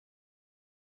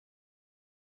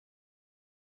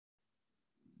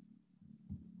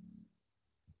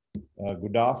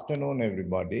Good afternoon,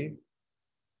 everybody.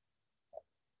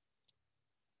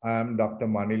 I am Dr.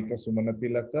 Manilka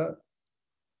Sumanatilaka,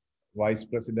 Vice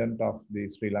President of the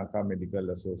Sri Lanka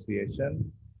Medical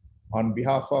Association. On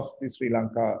behalf of the Sri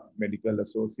Lanka Medical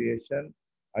Association,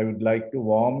 I would like to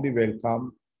warmly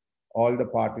welcome all the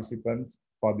participants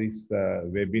for this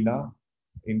webinar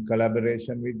in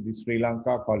collaboration with the Sri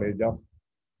Lanka College of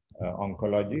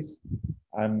Oncologists.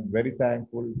 I'm very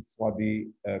thankful for the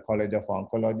College of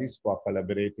Oncologists for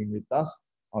collaborating with us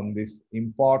on this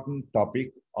important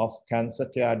topic of cancer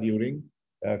care during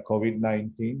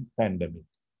COVID-19 pandemic.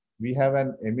 We have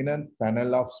an eminent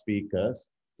panel of speakers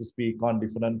to speak on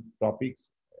different topics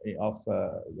of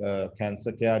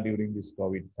cancer care during this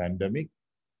COVID pandemic.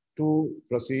 To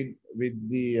proceed with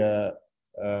the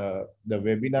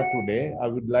webinar today, I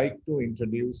would like to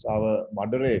introduce our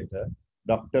moderator,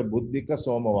 Dr. Buddhika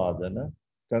Somawardana,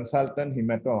 consultant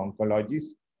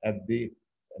hemato-oncologist at the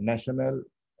National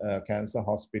Cancer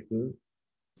Hospital,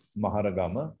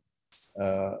 Maharagama.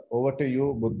 Over to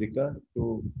you, Buddhika,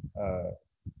 to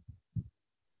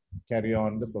carry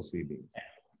on the proceedings.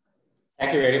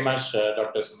 Thank you very much,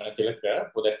 Dr.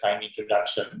 Sumanatilaka, for that kind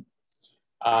introduction.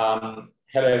 Hello,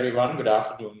 everyone. Good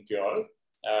afternoon to you all.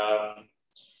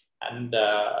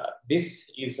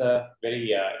 This is a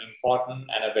very important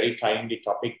and a very timely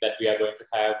topic that we are going to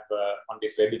have on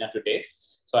this webinar today.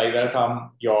 So I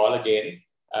welcome you all again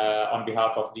on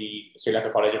behalf of the Sri Lanka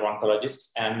College of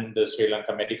Oncologists and the Sri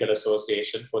Lanka Medical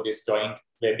Association for this joint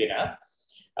webinar.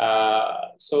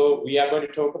 So we are going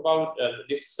to talk about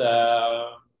this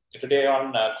today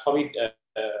on COVID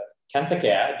cancer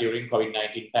care during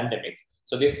COVID-19 pandemic.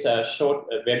 So this short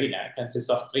webinar consists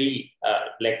of 3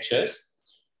 lectures.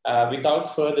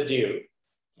 Without further ado,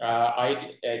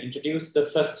 I introduce the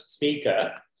first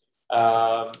speaker.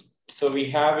 So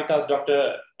we have with us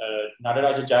Dr.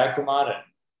 Nadaraja Jayakumaran,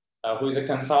 who is a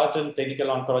consultant clinical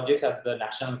oncologist at the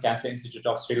National Cancer Institute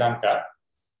of Sri Lanka.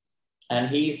 And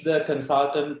he is the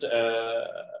consultant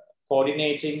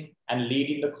coordinating and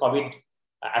leading the COVID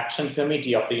Action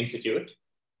Committee of the Institute.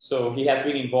 So he has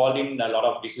been involved in a lot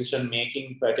of decision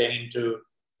making pertaining to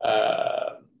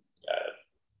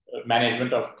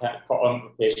management of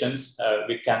patients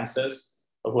with cancers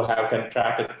who have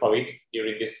contracted COVID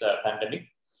during this pandemic.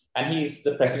 And he is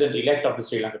the president-elect of the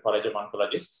Sri Lanka College of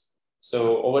Oncologists.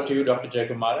 So over to you, Dr.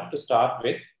 Jayakumaran, to start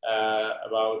with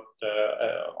about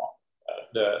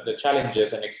the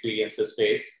challenges and experiences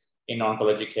faced in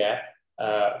oncology care,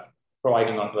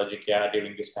 providing oncology care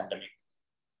during this pandemic.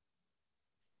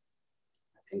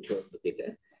 Thank you,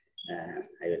 Buddhika.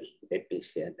 I will let me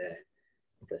share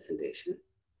the presentation.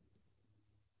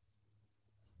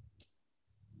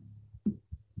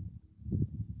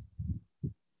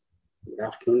 Good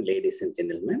afternoon, ladies and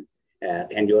gentlemen.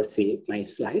 Can you all see my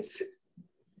slides?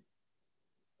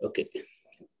 Okay.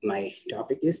 My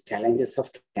topic is challenges of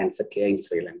cancer care in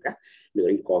Sri Lanka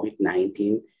during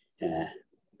COVID-19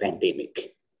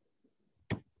 pandemic.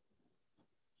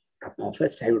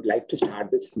 First, I would like to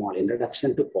start with a small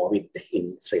introduction to COVID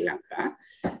in Sri Lanka.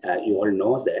 You all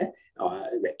know that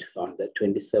on the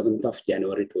 27th of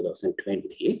January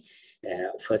 2020,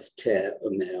 first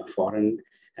foreign,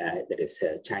 that is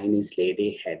a Chinese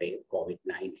lady had a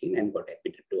COVID-19 and got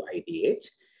admitted to IDH.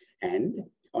 And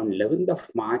on 11th of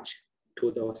March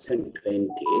 2020,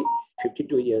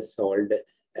 52 years old,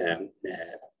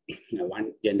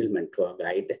 one gentleman tour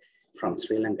guide from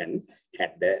Sri Lankan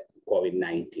had the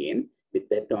COVID-19. With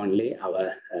that only,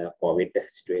 our COVID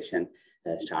situation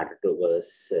started to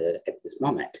worse at this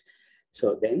moment.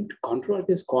 So then, to control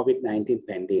this COVID-19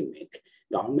 pandemic,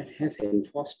 government has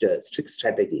enforced strict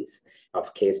strategies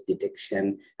of case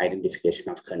detection, identification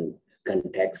of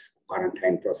contacts,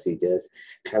 quarantine procedures,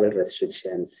 travel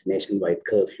restrictions, nationwide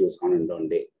curfews on and on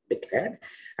they declared,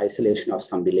 isolation of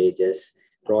some villages,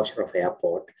 closure of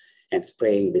airport, and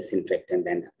spraying disinfectant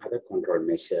and other control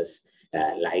measures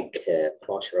like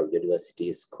closure of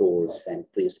universities, schools, and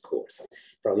preschools,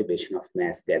 prohibition of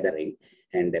mass gathering,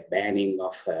 and the banning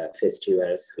of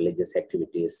festivals, religious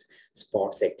activities,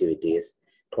 sports activities,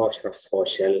 closure of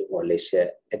social or leisure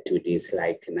activities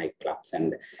like nightclubs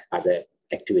and other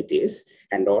activities.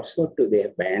 And also they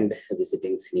have banned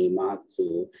visiting cinema,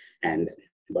 zoo, and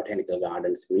botanical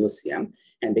gardens, museum,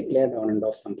 and declared on and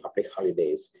off some public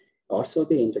holidays. Also,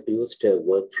 they introduced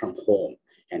work from home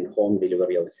and home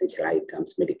delivery of essential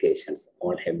items, medications,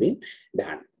 all have been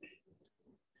done.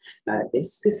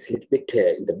 This is a little bit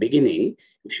in the beginning.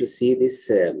 If you see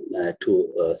this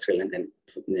two Sri Lankan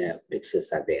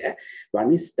pictures are there.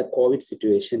 One is the COVID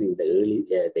situation in the early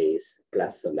days,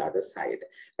 plus on the other side,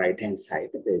 right-hand side,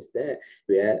 there's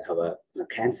where our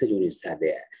cancer units are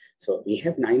there. So we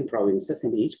have 9 provinces,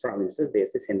 and each provinces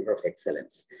there's a center of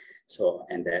excellence. So,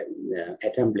 and the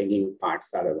atom blinking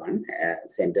parts are the one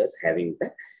centers having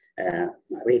the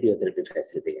radiotherapy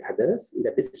facility. Others,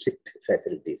 the district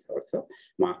facilities also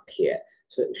marked here.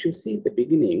 So if you see the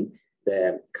beginning,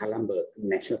 the Colombo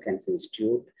National Cancer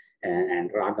Institute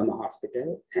and Ragama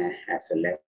Hospital, as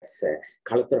well as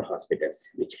Kalathura hospitals,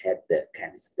 which had the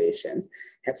cancer patients,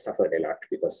 have suffered a lot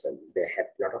because they had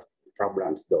a lot of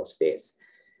problems those days.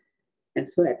 And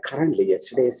so currently,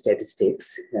 yesterday's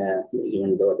statistics,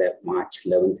 even though the March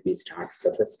 11th, we started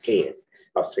the first case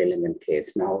of Sri Lankan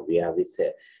case, now we are with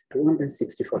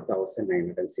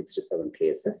 264,967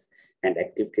 cases, and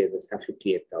active cases are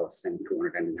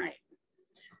 58,209.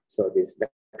 So this is the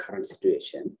current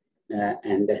situation,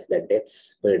 and the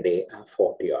deaths per day are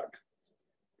 40 odd.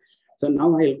 So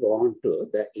now I'll go on to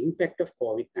the impact of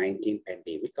COVID-19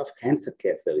 pandemic of cancer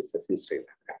care services in Sri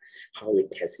Lanka, how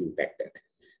it has impacted.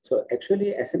 So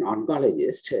actually, as an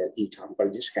oncologist, each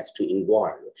oncologist has to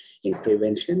involve in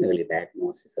prevention, early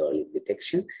diagnosis, early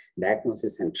detection,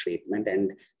 diagnosis and treatment,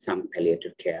 and some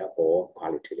palliative care or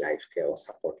quality life care or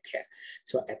support care.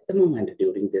 So at the moment,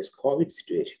 during this COVID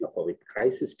situation or COVID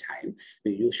crisis time,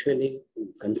 we usually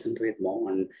concentrate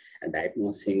more on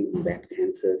diagnosing bad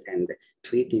cancers and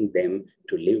treating them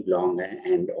to live longer,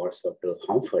 and also to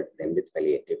comfort them with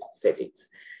palliative settings.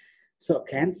 So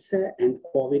cancer and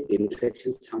COVID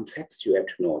infections, some facts you have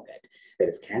to know that. There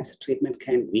is cancer treatment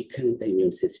can weaken the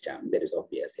immune system. That is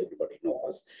obvious, everybody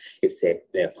knows. It's a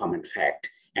common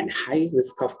fact. And high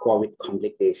risk of COVID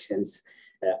complications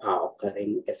are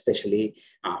occurring, especially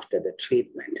after the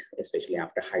treatment, especially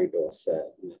after high dose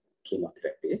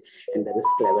chemotherapy. And the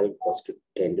risk level goes to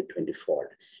 10 to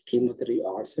 20-fold. Chemotherapy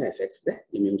also affects the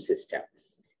immune system.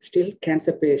 Still,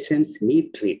 cancer patients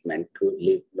need treatment to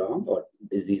live long or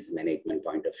disease management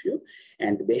point of view,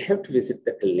 and they have to visit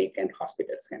the clinic and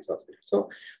hospitals, cancer hospitals. So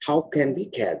how can we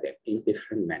care them in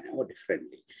different manner or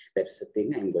differently? That's the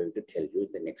thing I'm going to tell you in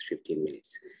the next 15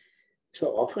 minutes.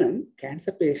 So often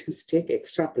cancer patients take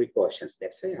extra precautions.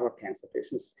 That's why our cancer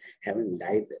patients haven't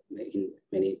died in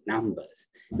many numbers,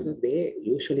 because they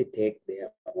usually take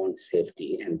their own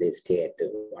safety and they stay at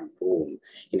one room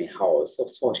in a house. So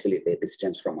socially they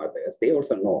distance from others. They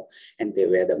also know, and they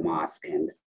wear the mask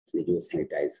and they use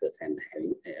sanitizers, and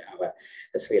having our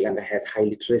Sri Lanka has high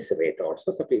literacy rate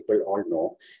also. So people all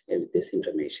know this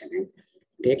information. And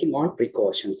taking all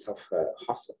precautions of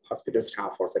hospital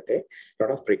staff also take a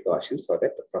lot of precautions so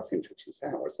that the cross infections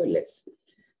are also less.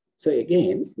 So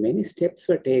again, many steps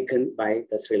were taken by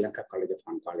the Sri Lanka College of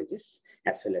Oncologists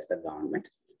as well as the government.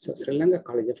 So Sri Lanka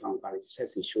College of Oncologists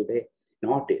has issued a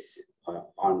notice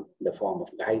on the form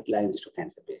of guidelines to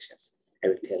cancer patients. I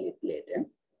will tell it later.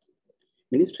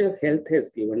 Ministry of Health has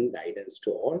given guidance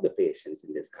to all the patients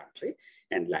in this country,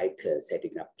 and like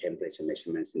setting up temperature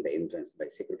measurements in the entrance by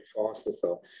security forces,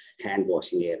 or hand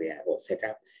washing area or set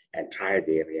up and triage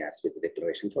areas with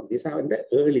declaration form. These are in the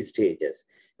early stages.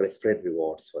 Respiratory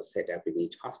wards was set up in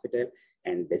each hospital,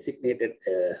 and designated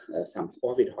some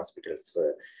COVID hospitals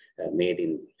were made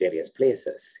in various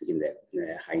places, in the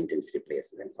high intensity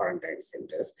places, and quarantine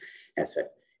centers as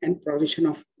well. And provision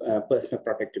of personal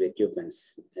protective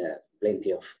equipments,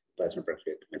 plenty of personal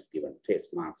protective equipments given,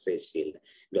 face masks, face shield,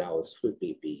 gloves, full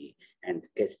PPE, and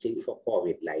testing for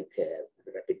COVID, like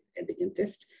rapid antigen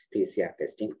test, PCR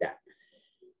testing done.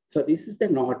 So this is the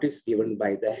notice given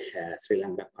by the Sri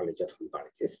Lanka College of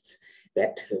Oncologists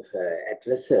that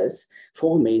addresses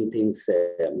 4 main things,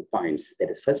 points.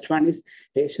 That is, first one is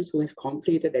patients who have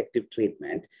completed active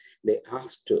treatment, we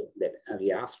asked to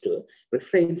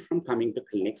refrain from coming to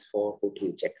clinics for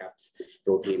routine checkups,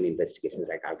 routine investigations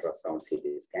like ultrasound,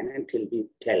 CT scan, until we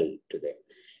tell to them.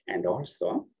 And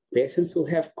also, patients who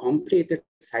have completed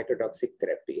cytotoxic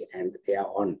therapy and they are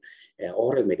on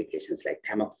oral medications like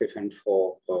tamoxifen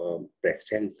for breast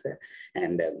cancer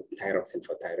and thyroxine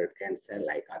for thyroid cancer,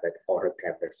 like other oral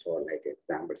tablets, for like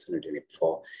example, sunitinib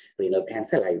for renal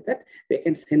cancer, like that, they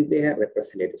can send their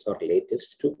representatives or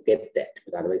relatives to get that,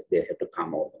 because otherwise they have to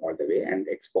come all the way and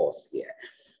expose here.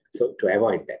 So to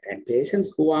avoid that. And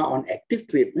patients who are on active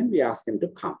treatment, we ask them to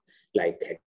come, like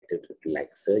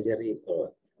surgery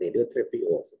or radiotherapy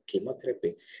or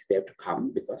chemotherapy. They have to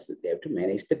come because they have to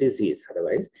manage the disease.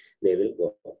 Otherwise, they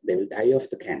will die of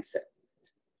the cancer.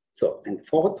 So, and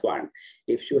fourth one,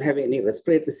 if you have any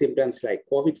respiratory symptoms like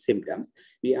COVID symptoms,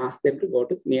 we ask them to go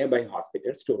to nearby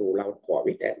hospitals to rule out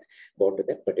COVID and go to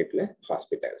that particular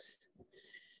hospitals.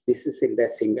 This is in the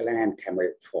single and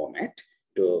Tamil format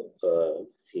to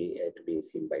be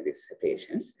seen by these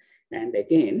patients. And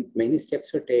again, many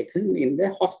steps were taken in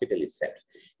the hospital itself.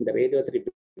 In the radiotherapy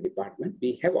department,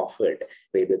 we have offered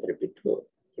radiotherapy to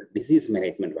disease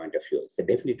management point of view. It's a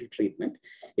definitive treatment.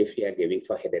 If we are giving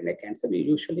for head and neck cancer, we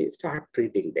usually start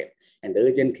treating them. And the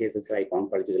urgent cases like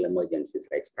oncological emergencies,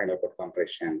 like spinal cord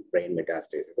compression, brain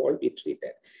metastasis, all be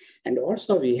treated. And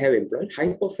also we have employed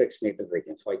hypofractionated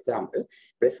regime. For example,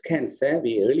 breast cancer,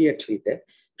 we earlier treated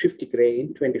 50 gray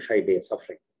in 25 days of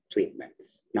treatment.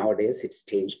 Nowadays, it's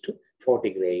changed to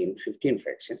 40 gray in 15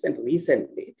 fractions. And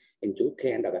recently, in UK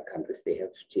and other countries, they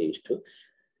have changed to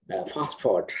fast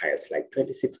forward trials like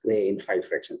 26 gray in 5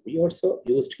 fractions. We also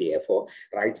used here for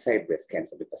right side breast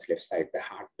cancer because left side, the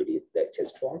heart beneath the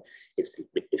chest wall, it's a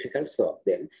bit difficult. So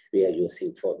then we are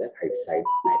using for the right side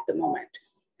at the moment.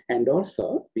 And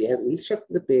also we have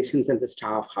instructed the patients and the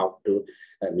staff how to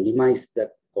minimize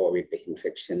the COVID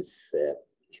infections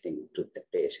getting to the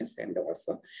patients, and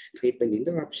also treatment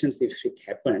interruptions. If it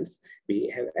happens,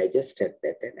 we have adjusted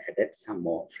that and added some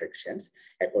more fractions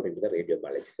according to the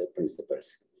radiobiological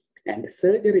principles. And the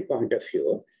surgery point of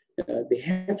view, they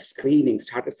have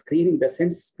started screening, the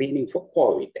sense screening for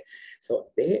COVID. So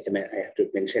I have to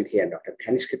mention here, Dr.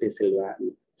 Kanishka De Silva,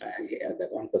 the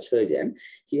oncosurgeon,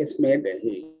 he has made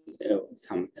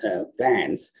some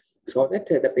plans so that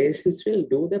the patients will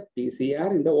do the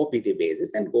PCR in the OPD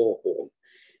basis and go home.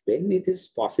 When it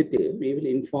is positive, we will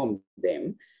inform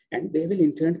them and they will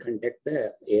in turn contact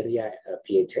the area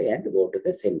PHI and go to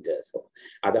the centers or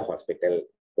other hospital,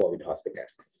 COVID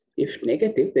hospitals. If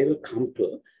negative, they will come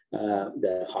to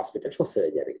the hospital for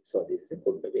surgery. So this is a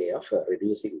good way of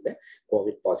reducing the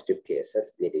COVID positive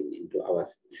cases getting into our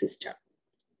system.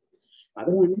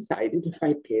 Other one is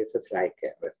identified cases like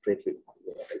respiratory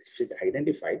ward. If we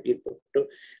identified, we put to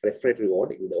respiratory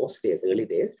ward in those days, early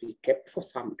days, we kept for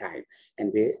some time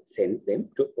and we sent them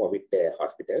to COVID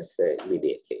hospitals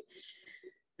immediately.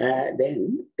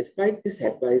 Then, despite these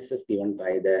advices given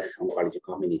by the oncology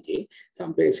community,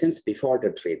 some patients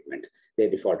defaulted treatment. They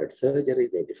defaulted surgery,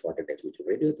 they defaulted definitive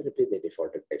radiotherapy, they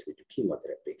defaulted definitive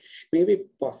chemotherapy. Maybe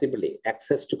possibly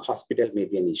access to hospital may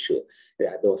be an issue.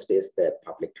 Those days, the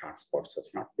public transports was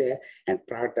not there, and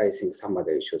prioritizing some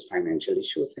other issues, financial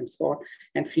issues and so on,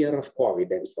 and fear of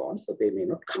COVID and so on. So they may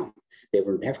not come. They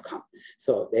wouldn't have come.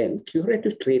 So then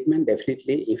curative treatment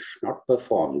definitely, if not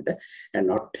performed and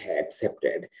not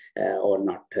accepted or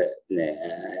not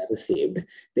received,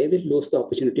 they will lose the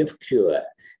opportunity of cure,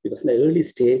 because in the early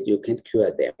stage, you can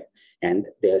cure them and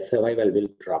their survival will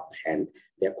drop and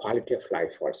their quality of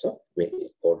life also will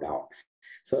go down.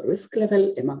 So risk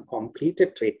level among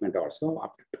completed treatment also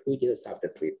up to 2 years after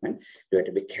treatment, you have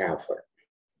to be careful.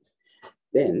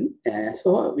 Then,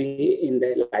 so we,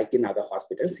 like in other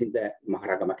hospitals, in the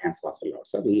Maharagama Cancer Hospital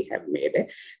also, we have made a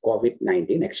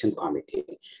COVID-19 action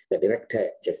committee. The director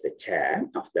is the chair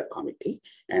of the committee,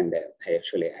 and I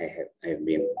have been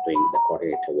doing the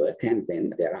coordinator work, and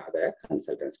then there are other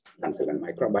consultant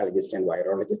microbiologists and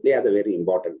virologists. They are the very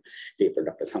important people.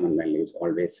 Dr. Samanwell is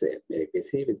always very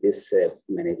busy with this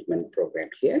management program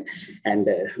here, and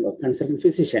consultant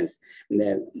physicians,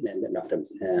 Dr.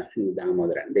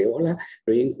 Damodaran, they all are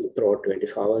doing throughout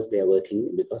 24 hours. They are working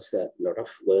because a lot of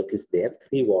work is there.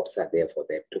 3 wards are there for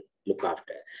them to look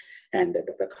after, and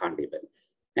Dr. Khandiban.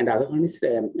 And other one is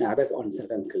other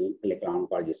consultant clinical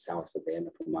oncologists are also there,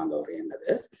 Dr. Mangauri and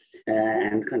others,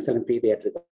 and consultant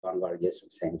pediatric oncologist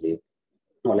Sanjeev,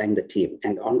 all in the team,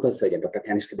 and oncosurgeon, Dr.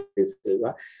 Kanishka De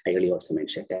Silva, I really also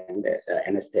mentioned, and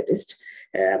anesthetist,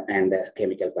 and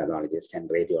chemical pathologist and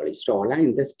radiologist, all are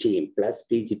in this team, plus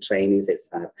PG trainees,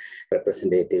 SR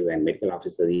representative and medical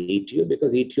officer, ETU,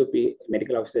 because ETU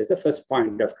medical officer is the first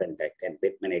point of contact, and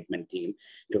bed management team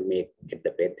to get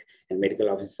the bed, and medical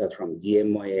officer from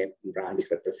GMOA branch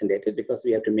representative, because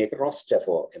we have to make a roster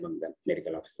for among the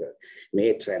medical officers,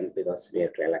 matron, because we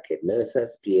have to allocate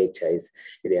nurses, PHIs,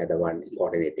 they are the one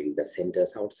coordinating the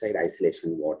centers outside,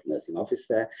 isolation ward nursing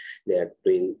officer. They are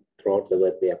doing throughout the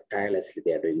work, they are tirelessly,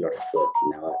 they are doing a lot of work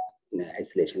in our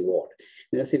isolation ward.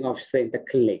 Nursing officer in the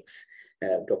clinics,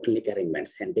 clinic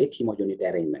arrangements and day chemo unit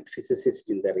arrangement, physicist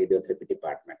in the radiotherapy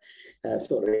department.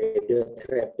 So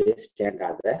radiotherapist and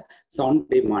other, so on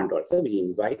demand also, we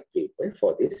invite people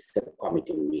for this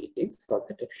committee meeting so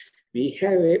that we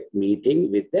have a meeting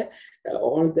with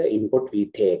all the input we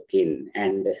take in,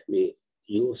 and we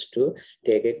used to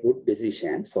take a good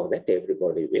decision so that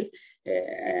everybody will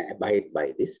abide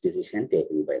by this decision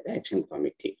taken by the action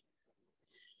committee.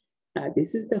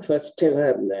 This is the first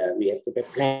ever, we have put a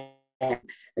plan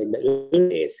in the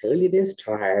early days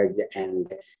triage,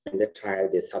 and when the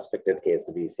triage is suspected case,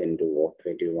 we send to Ward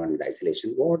 21, the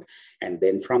isolation ward, and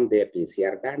then from there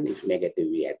PCR done. If negative,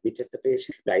 we admitted the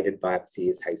patient, guided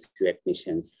biopsies, ICU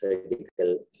admissions,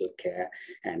 surgical care,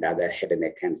 and other head and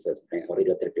neck cancers, or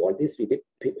radiotherapy. All this we did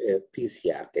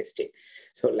PCR testing.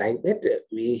 So like that,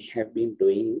 we have been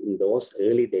doing in those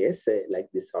early days like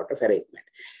this sort of arrangement.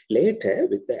 Later,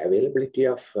 with the availability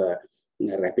of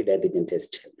rapid antigen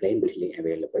test plenty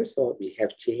available, so we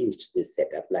have changed this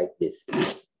setup like this.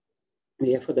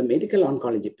 We have, for the medical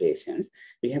oncology patients,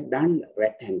 we have done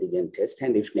rat antigen test,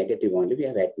 and if negative only, we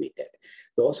have admitted.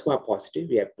 Those who are positive,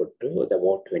 we have put to the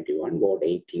Ward 21, Ward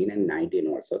 18 and 19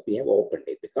 also. We have opened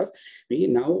it because we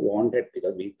now wanted,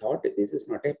 because we thought that this is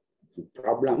not a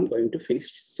problem going to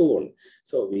finish soon.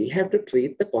 So we have to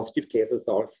treat the positive cases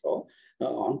also,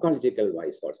 oncological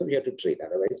wise also we have to treat.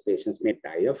 Otherwise, patients may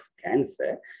die of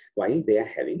cancer while they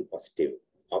are having positive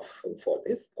for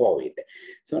this COVID.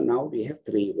 So now we have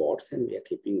 3 wards and we are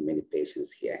keeping many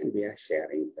patients here, and we are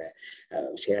sharing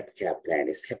the shared care plan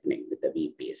is happening with the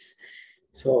VPs.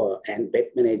 So, and bed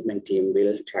management team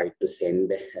will try to send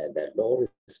the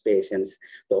low-risk patients,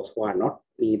 those who are not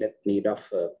need of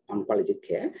oncology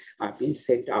care, are being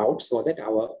sent out so that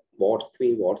our wards,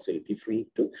 3 wards will be free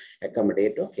to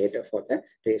accommodate or cater for the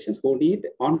patients who need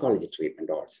oncology treatment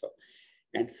also.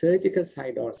 And surgical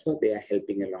side also, they are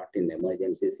helping a lot in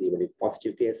emergencies, even if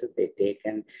positive cases they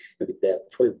taken with the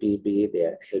full PPE, they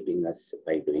are helping us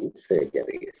by doing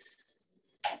surgeries.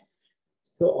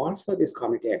 So also this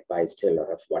committee advised a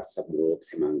lot of WhatsApp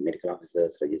groups among medical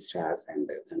officers, registrars, and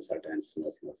consultants,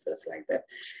 nursing officers like that.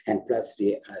 And plus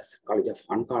we as College of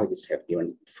Oncologists have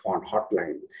given phone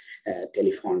hotline,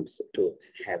 telephones to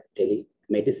have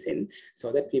telemedicine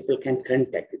so that people can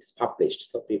contact. It's published,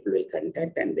 so people will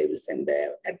contact and they will send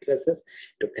their addresses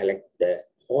to collect the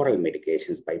oral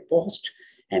medications by post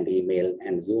and email,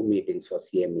 and Zoom meetings for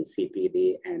CME,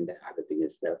 CPD, and the other thing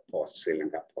is the Sri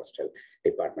Lanka Postal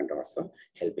Department also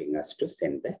helping us to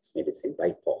send the medicine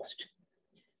by post.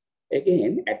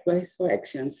 Again, advice for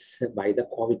actions by the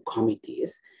COVID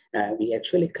committees. We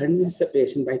actually convince the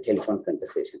patient by telephone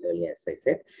conversation. Earlier, as I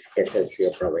said,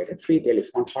 SLCO provided free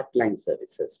telephone hotline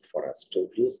services for us to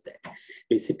use that.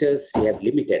 Visitors, we have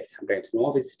limited, sometimes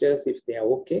no visitors if they are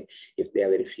okay. If they are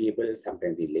very feeble,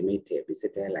 sometimes we limit a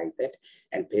visitor like that.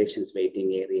 And patients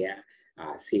waiting area,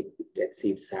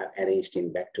 seats are arranged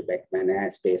in back-to-back manner,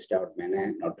 spaced out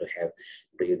manner, not to have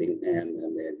breathing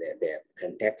their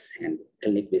contacts, and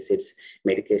clinic visits,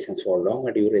 medications for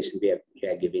longer duration. We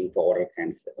are giving for oral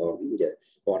cancer or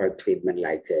oral treatment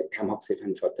like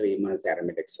tamoxifen for 3 months,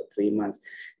 Arimidex for 3 months,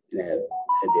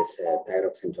 this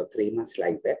thyroxine for 3 months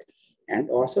like that. And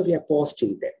also we are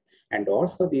posting them. And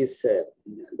also these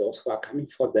those who are coming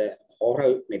for the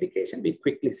oral medication, we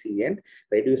quickly see and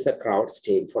reduce the crowd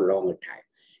staying for longer time.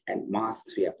 And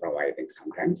masks we are providing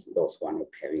sometimes, those who are not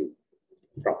having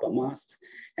proper masks,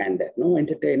 and no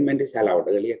entertainment is allowed.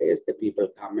 Earlier days, the people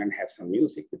come and have some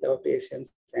music with our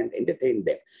patients and entertain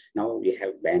them. Now we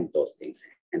have banned those things,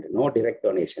 and no direct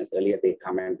donations. Earlier they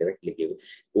come and directly give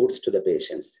goods to the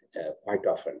patients quite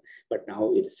often, but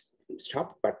now it's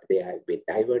stopped, but they have been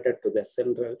diverted to the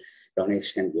central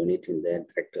donation unit in the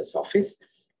director's office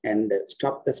and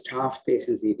stop the staff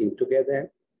patients eating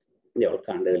together. They all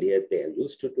can't earlier, they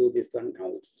used to do this one,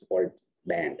 now it's called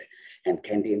banned. And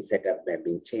canteen setup have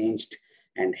been changed,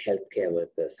 and healthcare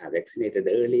workers are vaccinated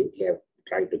early. We have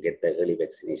tried to get the early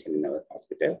vaccination in our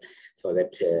hospital so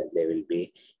that they will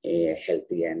be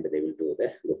healthy and they will do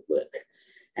the good work.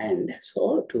 And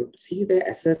so to see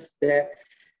assess the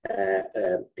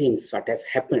things what has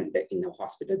happened in a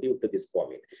hospital due to this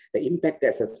COVID. The impact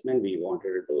assessment, we wanted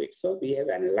to do it. So we have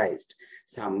analyzed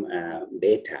some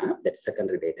data, that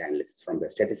secondary data analysis from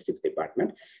the statistics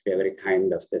department. We are very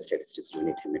kind of the statistics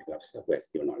unit and medical officer who has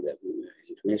given all the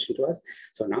information to us.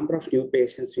 So number of new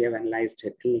patients we have analyzed,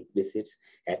 clinic visits,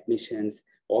 admissions,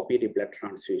 OPD blood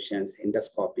transfusions,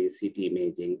 endoscopy, CT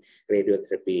imaging,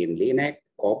 radiotherapy in LINAC,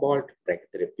 cobalt,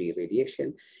 brachytherapy,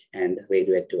 radiation, and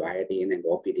radioactive iodine and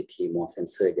OPD chemos and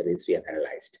surgeries we have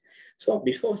analyzed. So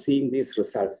before seeing these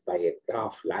results by a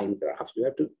line graph, you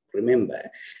have to remember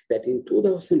that in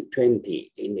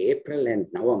 2020, in April and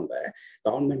November,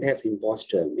 government has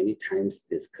imposed many times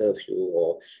this curfew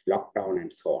or lockdown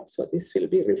and so on. So this will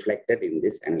be reflected in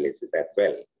this analysis as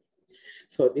well.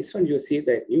 So this one, you see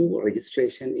the new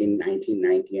registration in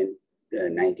 1990 and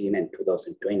 2019 and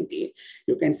 2020,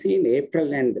 you can see in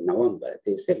April and November,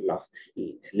 there's a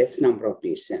less number of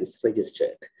patients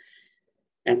registered.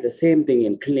 And the same thing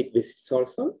in clinic visits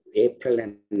also, April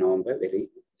and November, very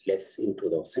less in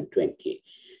 2020.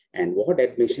 And ward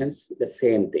admissions, the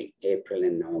same thing, April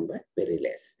and November, very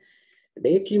less.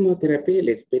 Day chemotherapy, a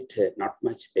little bit, not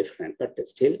much different, but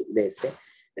still there's a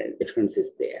difference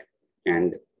is there.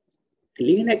 And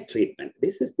LINAC treatment,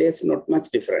 there's not much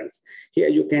difference. Here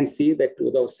you can see that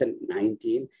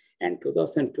 2019 and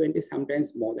 2020,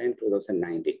 sometimes more than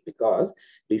 2019, because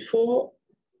before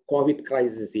COVID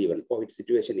crisis even, COVID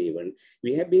situation even,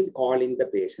 we have been calling the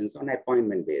patients on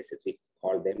appointment basis. We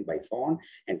call them by phone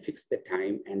and fix the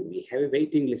time, and we have a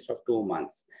waiting list of 2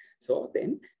 months. So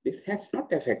then this has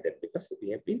not affected because we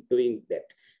have been doing that.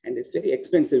 And it's very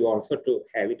expensive also to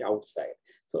have it outside.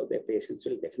 So the patients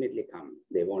will definitely come.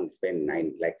 They won't spend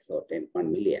 9 lakhs or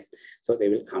 1 million. So they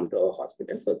will come to our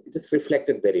hospital. So it is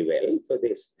reflected very well. So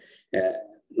there's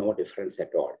no difference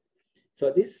at all.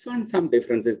 So this one, some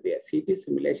differences there. CT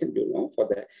simulation, you know, for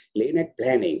the LINAC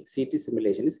planning, CT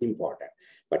simulation is important.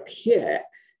 But here,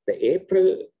 the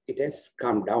April, it has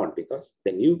come down because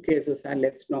the new cases are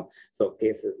less now. So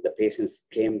the patients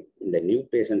came, the new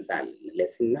patients are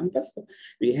less in numbers. So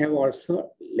we have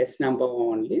also less number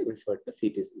only referred to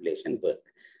CT simulation work.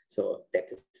 So that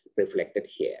is reflected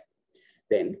here.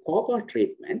 Then cobalt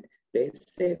treatment,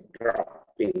 there's a drop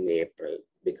in April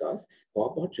because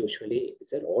cobalt usually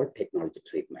is an old technology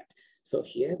treatment. So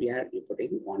here we are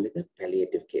putting only the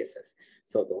palliative cases.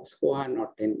 So those who are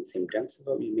not in symptoms,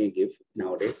 so we may give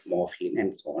nowadays morphine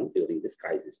and so on during this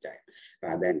crisis time,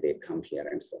 rather than they come here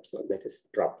and so on. So that is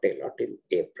dropped a lot in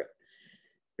April.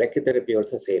 Brachytherapy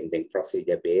also same thing,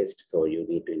 procedure based. So you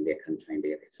need to in a confined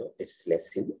area. So it's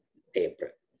less in April.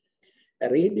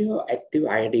 Radioactive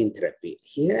iodine therapy.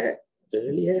 Here,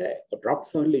 earlier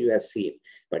drops only you have seen,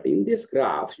 but in this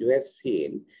graph you are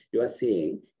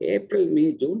seeing April,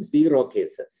 May, June, 0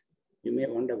 cases. You may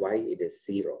wonder why it is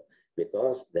 0,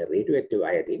 because the radioactive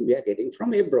iodine we are getting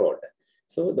from abroad.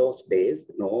 So those days,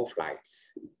 no flights.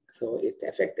 So it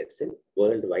affected a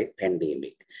worldwide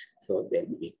pandemic. So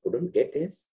then we couldn't get a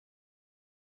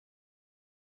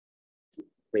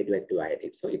radioactive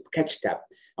iodine. So it catched up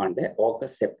on the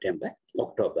August, September,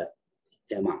 October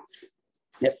months.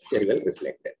 Yes, very well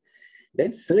reflected.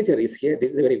 Then surgeries here,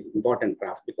 this is a very important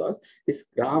graph because these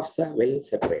graphs are well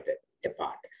separated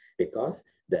apart because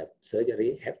the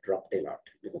surgery have dropped a lot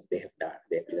because they have done,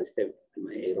 they have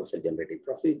aerosol generating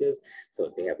procedures.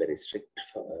 So they are very strict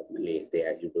for, they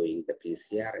are doing the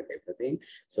PCR and everything.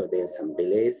 So there are some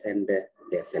delays and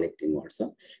they are selecting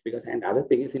also because, and other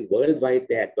thing is in worldwide,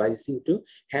 they're advising to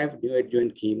have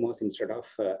neoadjuvant chemos instead of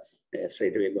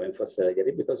straight away going for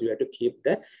surgery because you have to keep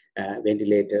the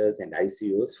ventilators and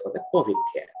ICUs for the COVID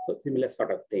care. So similar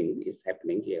sort of thing is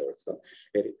happening here also,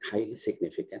 very highly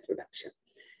significant reduction.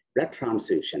 Blood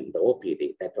transfusion, the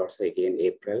OPD, that also again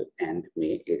April and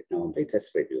May, November, it has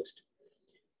reduced.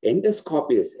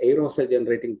 Endoscopies, aerosol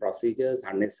generating procedures,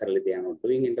 unnecessarily they are not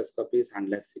doing endoscopies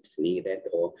unless it's needed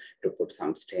or to put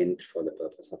some stent for the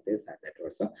purpose of this, that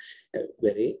also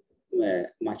very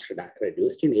much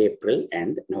reduced in April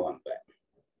and November.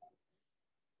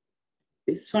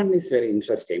 This one is very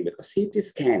interesting because CT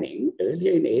scanning,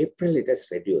 earlier in April, it has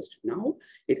reduced. Now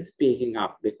it is peaking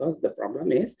up because the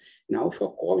problem is now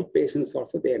for COVID patients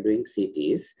also, they are doing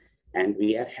CTs and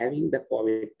we are having the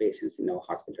COVID patients in our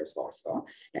hospitals also.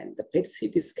 And the PET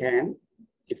CT scan,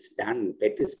 it's done,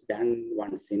 PET is done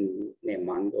once in a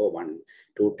month or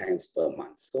 1-2 times per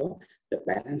month. So the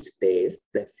balance days,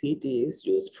 the CT is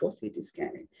used for CT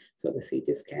scanning. So the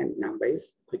CT scan number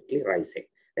is quickly rising.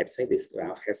 That's why this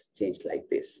graph has changed like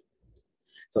this.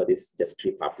 So this just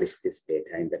we published this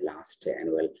data in the last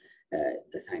annual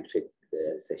scientific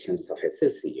sessions of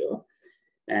SLCO.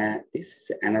 This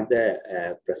is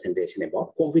another presentation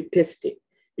about COVID testing.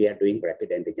 We are doing rapid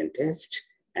antigen test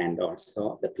and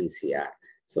also the PCR.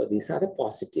 So these are the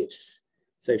positives.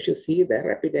 So if you see the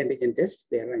rapid antigen tests,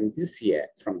 they are in this year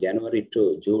from January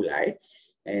to July,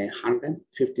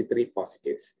 153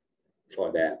 positives.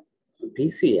 For the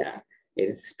PCR, it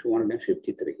is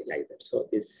 253 like that. So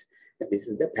this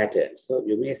is the pattern. So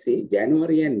you may see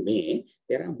January and May,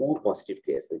 there are more positive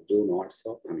cases. June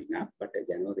also coming up, but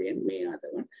January and May are the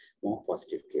one more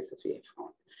positive cases we have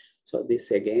found. So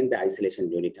this again, the isolation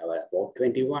unit about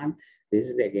 21. This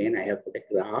is again, I have put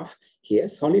a graph here,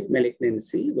 solid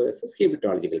malignancy versus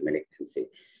hematological malignancy.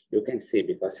 You can see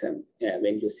because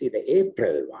when you see the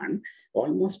April one,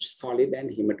 almost solid and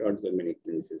hematological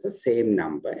malignancy is the same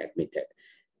number admitted.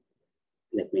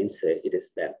 That means it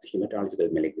is the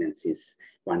hematological malignancies.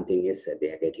 One thing is they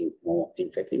are getting more,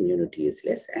 in fact, immunity is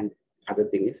less, and other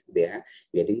thing is they are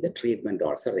getting the treatment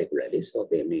also regularly, so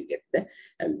they may get the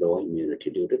low immunity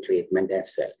due to treatment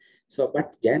as well. So,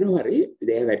 but January,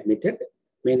 they have admitted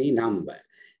many number.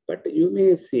 But you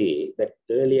may see that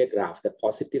earlier graph, the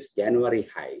positives January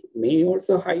high, May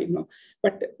also high,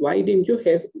 but why didn't you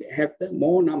have the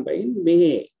more number in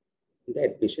May, the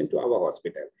admission to our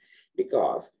hospital?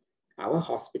 Because our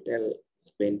hospital,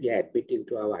 when we are admitting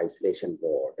to our isolation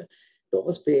ward,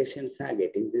 those patients are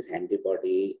getting this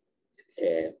antibody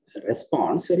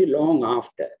response very long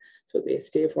after. So they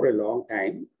stay for a long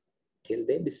time till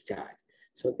they discharge.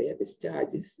 So their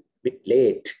discharge is a bit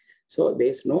late. So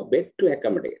there's no bed to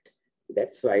accommodate.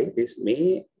 That's why this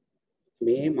May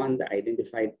month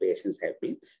identified patients have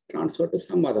been transferred to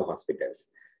some other hospitals.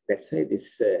 That's why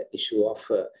this issue of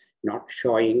not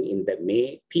showing in the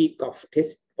May peak of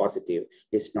test positive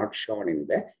is not shown in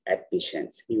the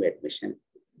admissions, new admission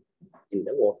in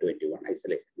the Ward 21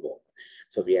 isolated ward.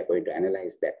 So we are going to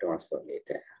analyze that also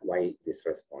later, why this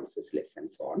response is less and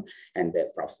so on. And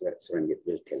the Professor Surendit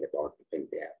will tell about when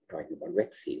they are talking about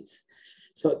vaccines.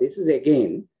 So this is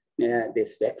again,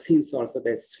 these vaccines also,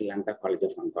 the Sri Lanka College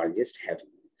of Oncologists have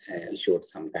issued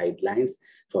some guidelines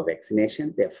for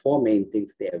vaccination. There are four main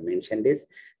things they have mentioned is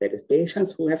that is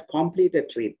patients who have completed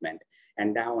treatment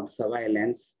and are on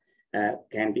surveillance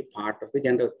can be part of the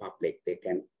general public. They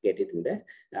can get it in the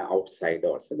outside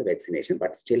also, the vaccination,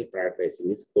 but still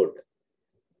prioritizing is good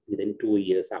within 2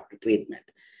 years after treatment.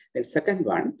 Then second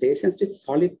one, patients with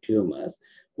solid tumors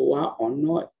who are on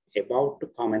or about to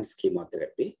commence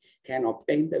chemotherapy can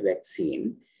obtain the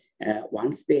vaccine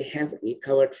once they have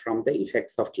recovered from the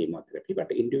effects of chemotherapy,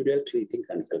 but individual treating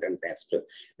consultants has to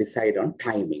decide on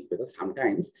timing, because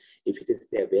sometimes if it is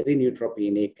they're very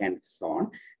neutropenic and so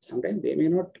on, sometimes they may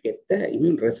not get the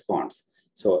immune response.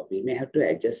 So we may have to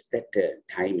adjust that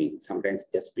timing. Sometimes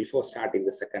just before starting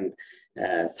the second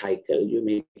cycle, you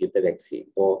may give the vaccine,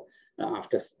 or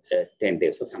after 10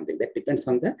 days or something. That depends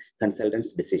on the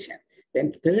consultant's decision.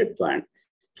 Then third one,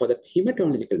 for the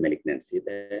hematological malignancy,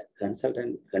 the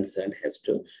consultant concerned has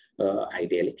to,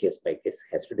 ideally case by case,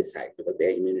 has to decide, because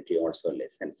their immunity also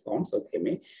less and so on. So they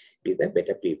may be the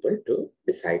better people to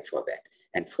decide for that.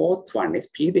 And fourth one is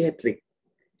pediatric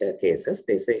cases.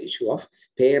 There's the issue of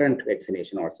parent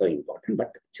vaccination also important,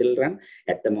 but children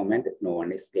at the moment, no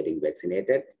one is getting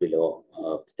vaccinated below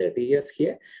 30 years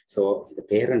here. So the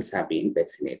parents are being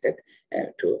vaccinated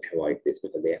to avoid this,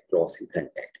 because they are close in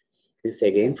contact. This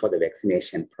again for the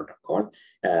vaccination protocol.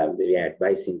 We are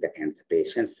advising the cancer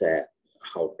patients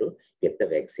how to get the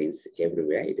vaccines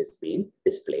everywhere. It is being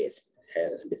displayed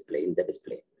in the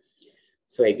display.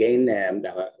 So again,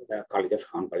 the College of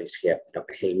Oncologists here,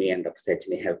 Dr. Hilmi and Dr.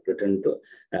 Sachini have written to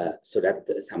Sudat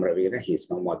Samaravira. He's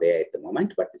no more there at the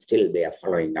moment, but still they are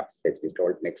following up. As we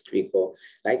told, next week, or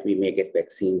like we may get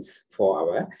vaccines for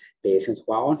our patients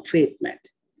who are on treatment.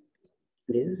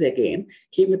 This is again,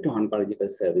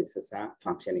 hemato-oncological services are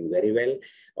functioning very well.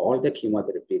 All the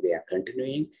chemotherapy, they are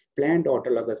continuing. Planned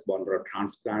autologous bone marrow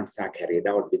transplants are carried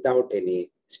out without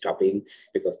any stopping,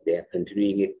 because they are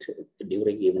continuing it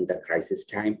during even the crisis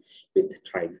time with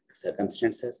trying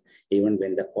circumstances. Even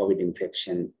when the COVID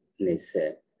infection is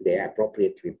the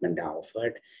appropriate treatment are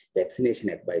offered, vaccination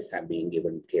advice are being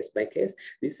given case by case.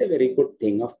 This is a very good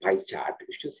thing of pie chart.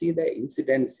 If you see the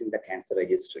incidence in the cancer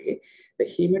registry, the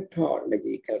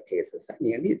hematological cases are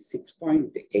nearly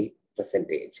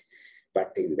 6.8%,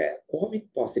 but in the COVID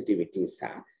positivities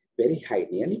are very high,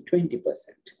 nearly 20%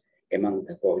 among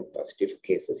the COVID positive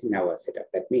cases in our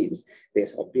setup. That means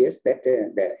there's obvious that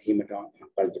the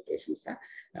hematology patients are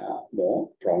more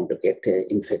prone to get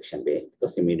infection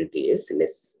because immunity is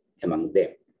less among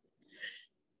them.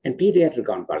 And pediatric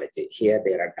oncology, here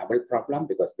there are double problem,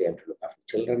 because they have to look after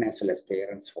children as well as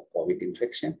parents for COVID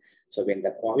infection. So when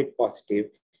the COVID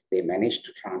positive, they managed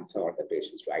to transfer the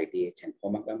patients to IDH and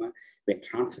Homagama. When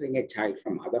transferring a child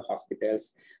from other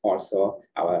hospitals, also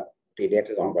our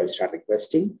pediatric oncologists are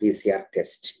requesting PCR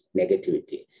test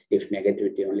negativity. If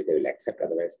negativity only, they will accept,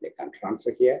 otherwise they can't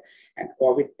transfer here. And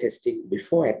COVID testing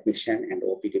before admission and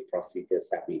OPD procedures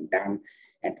are being done,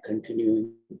 and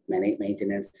continuing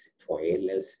maintenance for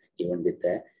ALLs even with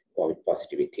the COVID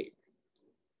positivity.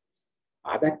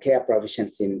 Other care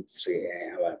provisions in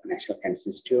our National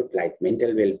Cancer Institute, like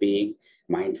mental well-being,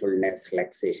 mindfulness,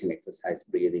 relaxation, exercise,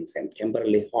 breathings, and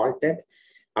temporarily halted.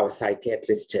 Our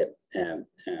psychiatrist,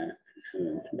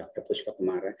 Dr. Pushpa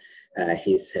Kumar,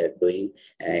 he's doing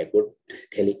good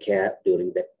telecare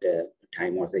during that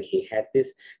time also he had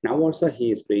this. Now also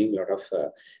he is doing a lot of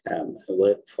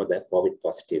work for the COVID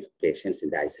positive patients in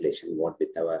the isolation ward with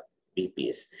our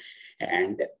BPs.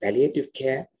 And palliative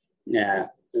care,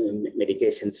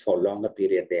 medications for longer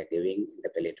period they are giving the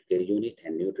palliative care unit,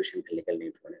 and clinical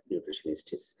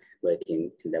nutritionist is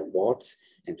working in the wards,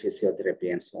 and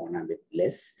physiotherapy and so on are with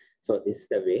less. So this is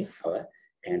the way our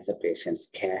cancer patients'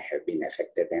 care have been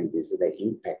affected, and this is the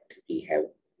impact we have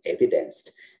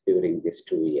evidenced during this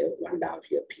 1.5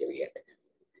 year period.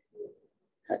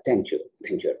 Thank you.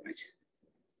 Thank you very much.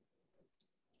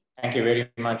 Thank you very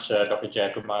much, Dr.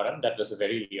 Jayakumaran. That was a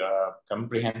very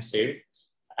comprehensive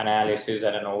analysis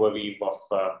and an overview of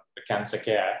the cancer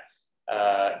care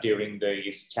during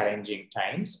these challenging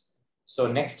times. So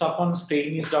next up on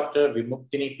screen is Dr.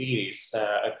 Vimuktini Piris,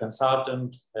 a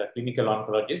consultant clinical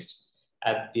oncologist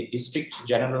at the District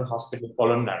General Hospital,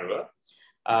 Polonnaruwa.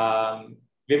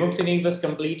 Vimuktini was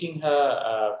completing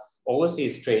her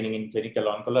overseas training in clinical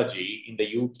oncology in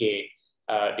the UK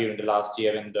during the last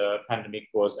year when the pandemic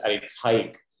was at its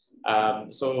height.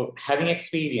 So having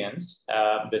experienced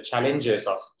the challenges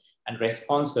of and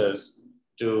responses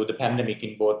to the pandemic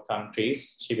in both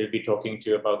countries, she will be talking to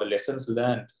you about the lessons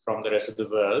learned from the rest of the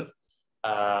world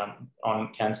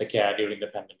on cancer care during the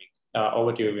pandemic.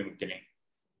 Over to you, Vimuktini.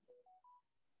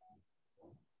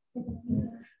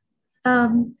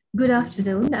 Good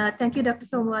afternoon. Thank you, Dr.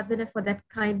 Somawardana, for that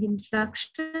kind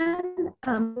introduction.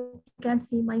 You can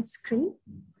see my screen.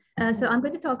 So I'm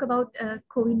going to talk about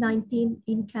COVID-19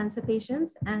 in cancer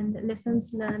patients and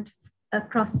lessons learned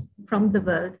from the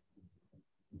world.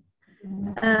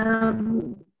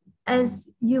 As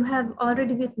you have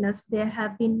already witnessed, there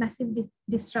have been massive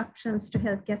disruptions to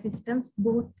healthcare systems,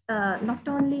 both not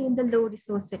only in the low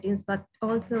resource settings, but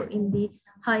also in the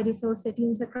high resource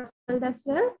settings across the world as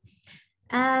well.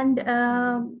 And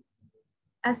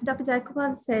as Dr.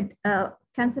 Jayakumaran said,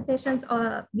 cancer patients,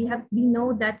 we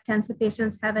know that cancer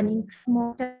patients have an increased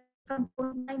mortality from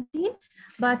COVID-19,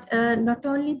 but not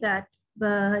only that,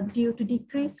 due to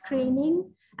decreased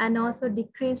screening and also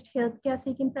decreased healthcare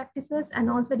seeking practices, and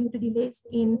also due to delays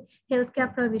in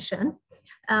healthcare provision,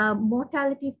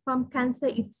 mortality from cancer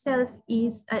itself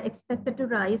is expected to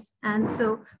rise. And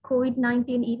so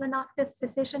COVID-19, even after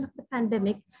cessation of the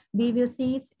pandemic, we will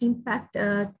see its impact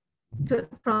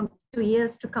from 2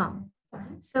 years to come.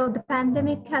 So the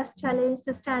pandemic has challenged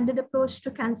the standard approach to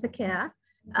cancer care.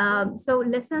 So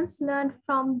lessons learned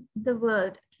from the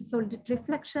world, so the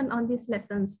reflection on these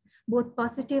lessons, both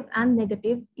positive and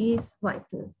negative, is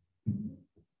vital.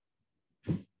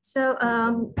 So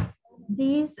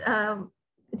this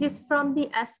from the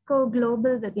ASCO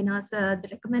global webinars, the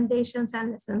recommendations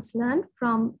and lessons learned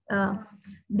from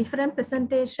different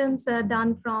presentations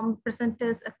done from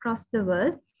presenters across the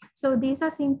world. So these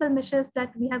are simple measures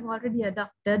that we have already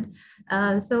adopted.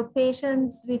 So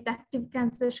patients with active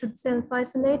cancer should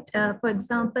self-isolate. For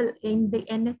example, in the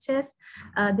NHS,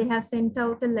 they have sent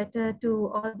out a letter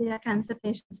to all their cancer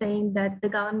patients saying that the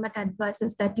government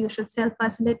advises that you should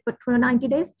self-isolate for 90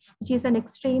 days, which is an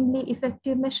extremely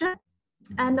effective measure.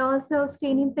 And also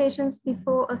screening patients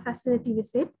before a facility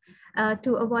visit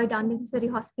to avoid unnecessary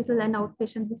hospital and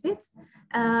outpatient visits.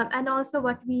 And also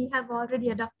what we have already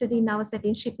adopted in our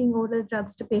setting, shipping oral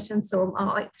drugs to patients home,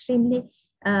 are extremely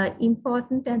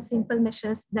important and simple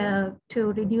measures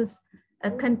to reduce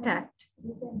contact.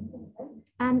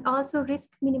 And also risk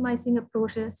minimizing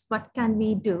approaches, what can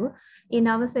we do in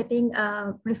our setting,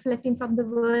 reflecting from the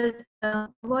world,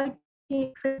 avoid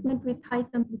treatment with high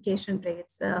complication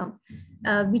rates,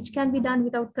 which can be done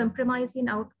without compromising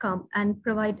outcome and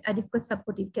provide adequate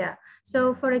supportive care.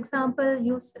 So for example,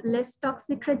 use less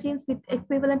toxic regimes with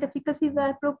equivalent efficacy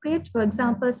where appropriate. For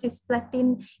example,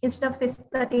 cisplatin instead of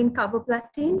cisplatin,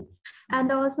 carboplatin.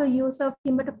 And also use of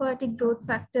hematopoietic growth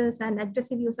factors and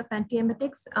aggressive use of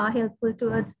antiemetics are helpful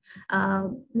towards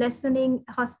lessening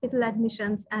hospital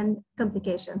admissions and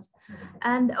complications.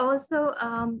 And also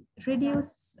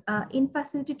reduce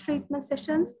in-facility treatment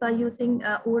sessions by using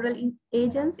oral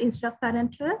agents instead of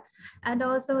parenteral. And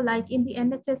also, like in the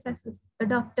NHS, has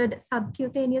adopted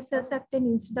subcutaneous Herceptin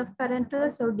instead of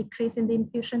parenteral, so decrease in the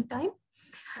infusion time.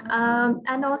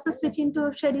 And also switching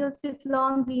to schedules with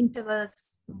long intervals.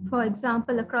 For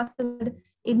example, across the world,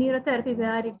 immunotherapy,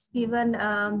 where it's given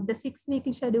the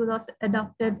 6-weekly schedule was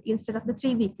adopted instead of the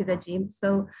 3-weekly regime.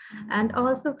 So, and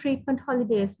also treatment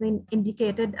holidays when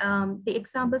indicated. The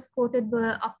examples quoted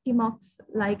were Optimox,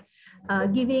 like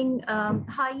giving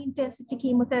high intensity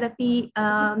chemotherapy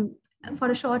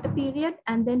for a shorter period,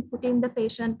 and then putting the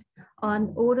patient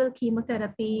on oral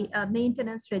chemotherapy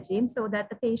maintenance regime so that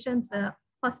the patient's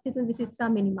hospital visits are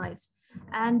minimized.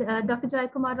 And Dr.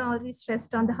 Jayakumar already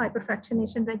stressed on the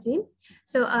hyperfractionation regime.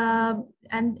 So,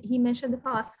 and he mentioned the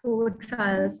fast forward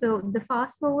trial. So the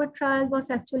fast forward trial was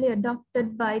actually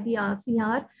adopted by the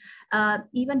RCR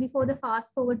even before the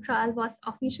fast forward trial was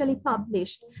officially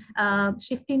published,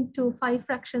 shifting to 5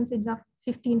 fractions instead of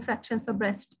 15 fractions for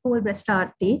whole breast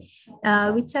RT,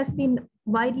 which has been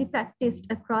widely practiced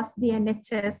across the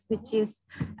NHS, which is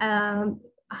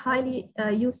highly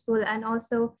useful, and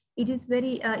also it is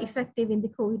very effective in the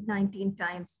COVID-19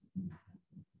 times.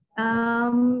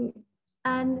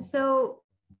 And so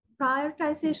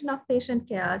prioritization of patient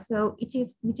care, so which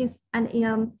is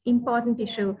an important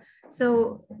issue.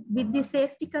 So with the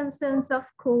safety concerns of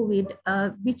COVID,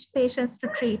 which patients to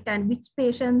treat and which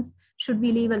patients should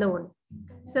we leave alone?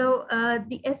 So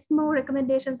the ESMO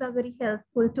recommendations are very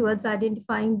helpful towards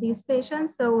identifying these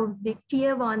patients. So the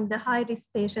tier 1, the high risk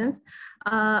patients,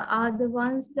 are the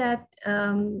ones that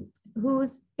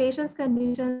whose patients'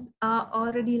 conditions are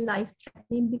already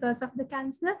life-threatening because of the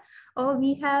cancer, or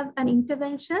we have an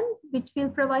intervention which will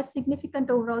provide significant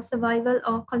overall survival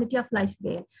or quality of life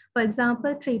gain. For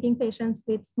example, treating patients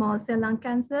with small cell lung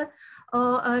cancer,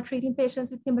 or treating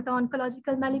patients with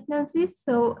hemato-oncological malignancies.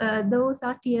 So those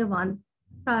are tier 1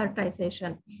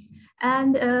 prioritization.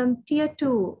 And tier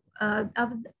 2,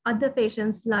 other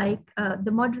patients like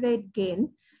the moderate gain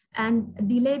and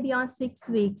delay beyond 6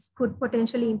 weeks could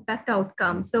potentially impact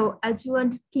outcomes. So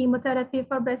adjuvant chemotherapy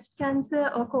for breast cancer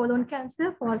or colon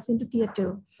cancer falls into tier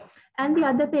 2. And the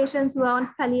other patients who are on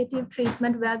palliative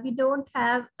treatment where we don't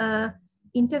have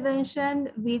intervention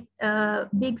with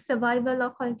big survival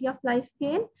or quality of life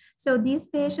gain. So these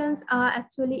patients are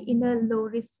actually in a low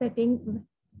risk setting,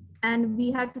 and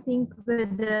we have to think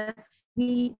whether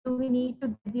we need to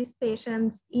get these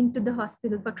patients into the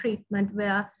hospital for treatment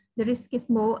where the risk is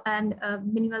more and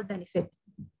minimal benefit.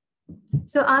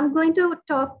 So I'm going to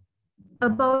talk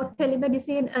about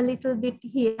telemedicine a little bit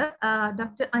here.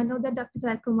 I know that Dr.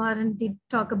 Jayakumar did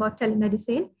talk about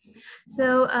telemedicine.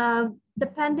 So the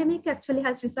pandemic actually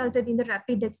has resulted in the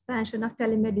rapid expansion of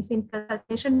telemedicine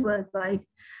consultation worldwide.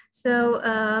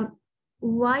 So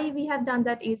why we have done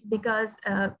that is because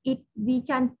we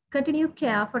can continue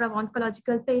care for our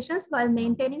oncological patients while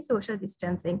maintaining social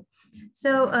distancing.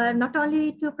 So not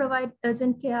only to provide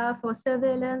urgent care for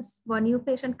surveillance, for new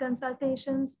patient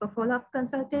consultations, for follow-up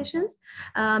consultations,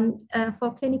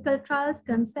 for clinical trials,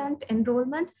 consent,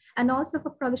 enrollment, and also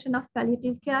for provision of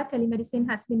palliative care, telemedicine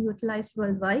has been utilized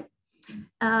worldwide.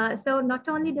 So not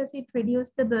only does it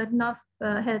reduce the burden of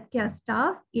healthcare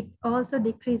staff, it also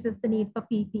decreases the need for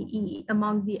PPE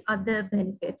among the other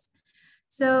benefits.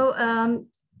 So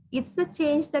it's a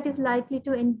change that is likely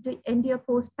to endure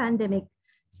post-pandemic.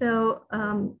 So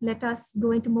let us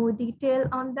go into more detail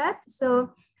on that.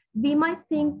 So we might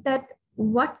think that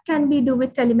what can we do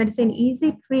with telemedicine? Is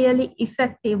it really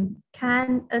effective?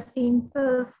 Can a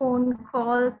simple phone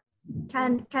call,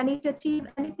 can it achieve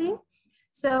anything?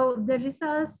 So the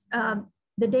results,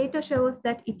 the data shows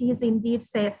that it is indeed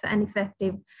safe and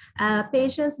effective.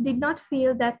 Patients did not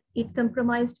feel that it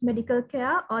compromised medical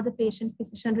care or the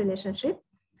patient-physician relationship.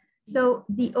 So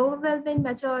the overwhelming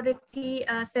majority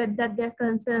said that their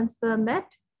concerns were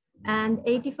met, and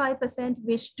 85%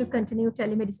 wished to continue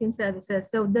telemedicine services.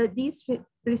 So these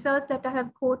results that I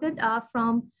have quoted are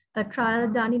from a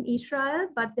trial done in Israel,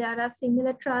 but there are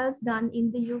similar trials done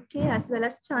in the UK as well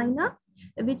as China,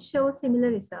 which show similar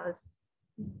results.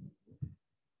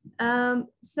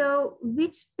 So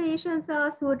which patients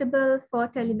are suitable for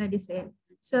telemedicine?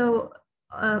 So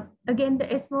again,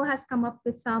 the ESMO has come up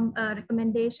with some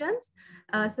recommendations.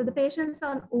 So the patients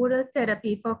on oral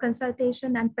therapy for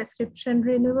consultation and prescription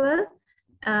renewal,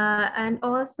 and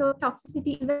also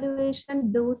toxicity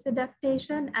evaluation, dose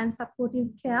adaptation, and supportive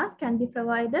care can be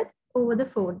provided over the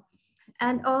phone.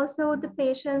 And also the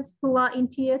patients who are in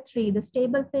tier 3, the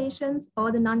stable patients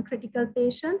or the non-critical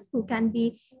patients who can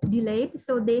be delayed,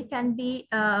 so they can be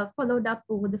followed up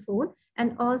over the phone.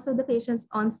 And also the patients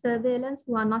on surveillance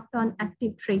who are not on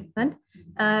active treatment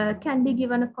can be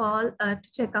given a call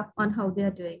to check up on how they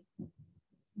are doing.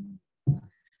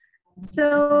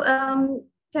 So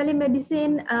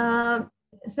telemedicine,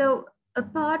 so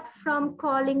apart from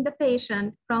calling the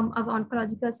patient from our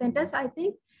oncological centers, I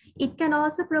think it can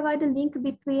also provide a link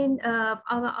between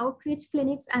our outreach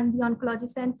clinics and the oncology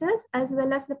centers, as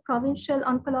well as the provincial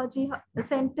oncology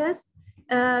centers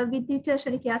with the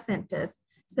tertiary care centers.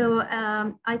 So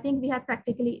I think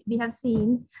we have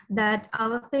seen that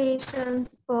our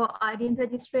patients for IDN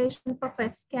registration for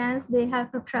PET scans, they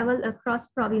have to travel across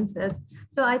provinces.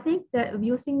 So I think that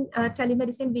using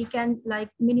telemedicine, we can like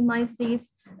minimize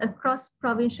these across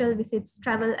provincial visits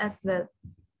travel as well.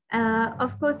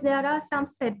 Of course, there are some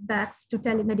setbacks to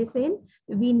telemedicine.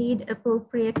 We need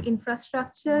appropriate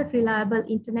infrastructure, reliable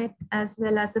internet, as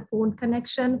well as a phone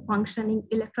connection, functioning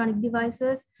electronic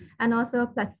devices, and also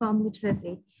platform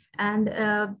literacy.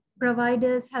 And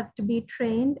providers have to be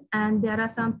trained, and there are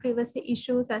some privacy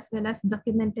issues as well as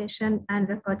documentation and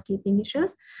record keeping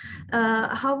issues.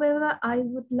 However, I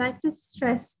would like to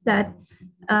stress that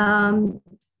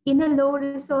in a low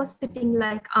resource setting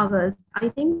like ours, I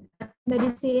think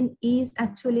medicine is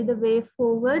actually the way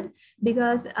forward,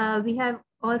 because we have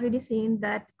already seen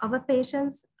that our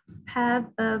patients have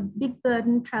a big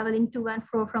burden traveling to and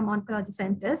fro from oncology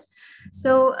centers.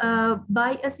 So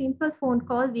by a simple phone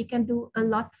call, we can do a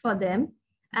lot for them,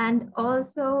 and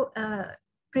also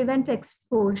prevent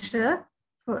exposure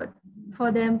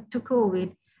for them to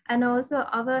COVID. And also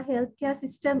our healthcare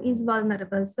system is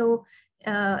vulnerable. So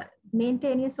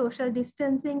maintaining social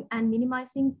distancing and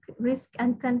minimizing risk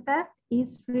and contact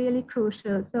is really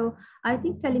crucial. So I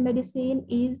think telemedicine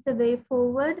is the way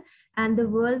forward, and the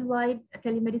worldwide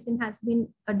telemedicine has been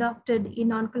adopted in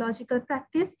oncological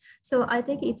practice. So I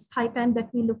think it's high time that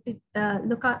we look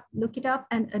it up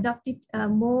and adopt it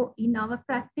more in our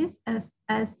practice, as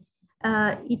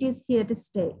it is here to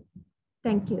stay.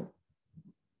 Thank you.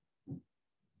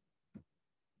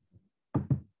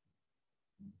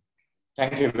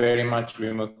 Thank you very much,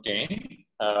 Vimukti.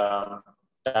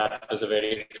 That was a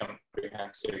very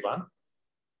comprehensive one.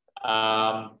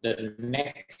 The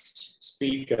next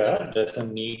speaker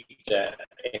doesn't need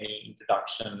any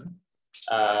introduction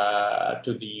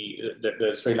to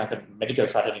the Sri Lankan medical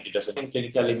fraternity. Doesn't in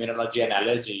clinical immunology and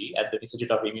allergy at the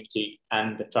Institute of Immunity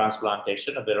and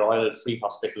Transplantation of the Royal Free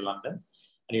Hospital London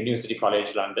and University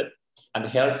College London, and the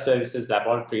Health Services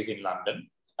Laboratories in London.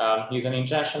 He's an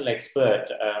international expert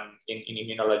in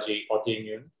immunology,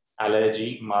 autoimmune,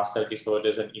 allergy, mast cell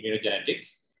disorders, and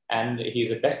immunogenetics. And he's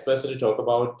the best person to talk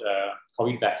about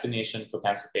COVID vaccination for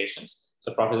cancer patients.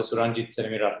 So Professor Suranjit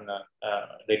Senemiratne,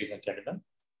 ladies and gentlemen,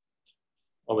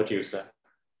 over to you, sir.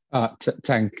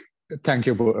 Thank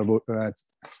you,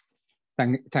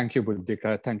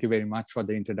 Buddhika. Thank you very much for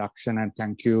the introduction, and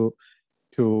thank you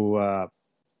to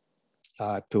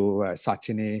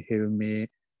Sachini, Hilmi,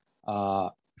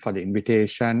 for the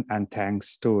invitation, and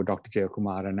thanks to Dr.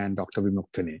 Jayakumaran and Dr.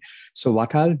 Vimuktini. So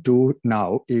what I'll do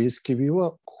now is give you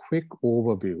a quick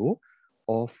overview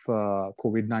of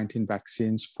COVID-19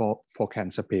 vaccines for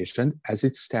cancer patients. As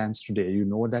it stands today, you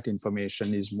know that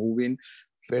information is moving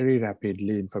very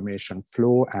rapidly, information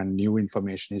flow and new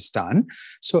information is done.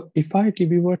 So if I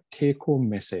give you a take-home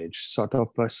message, sort of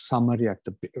a summary at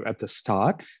the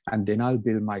start, and then I'll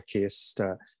build my case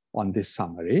on this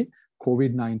summary.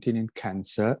 COVID-19 in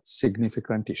cancer,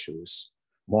 significant issues.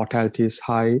 Mortality is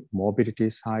high, morbidity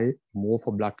is high, more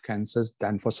for blood cancers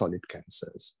than for solid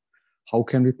cancers. How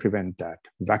can we prevent that?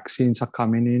 Vaccines are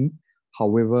coming in.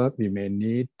 However, we may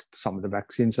need, some of the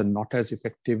vaccines are not as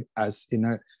effective as in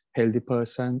a healthy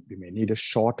person. We may need a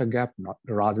shorter gap,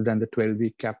 rather than the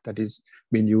 12-week gap that is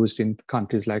being used in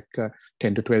countries like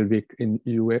 10 to 12 week in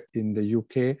the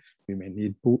UK. We may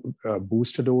need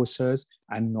booster doses,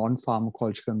 and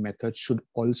non-pharmacological methods should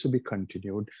also be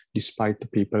continued despite the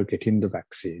people getting the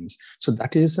vaccines. So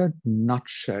that is a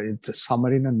nutshell, the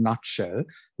summary in a nutshell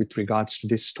with regards to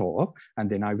this talk. And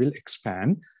then I will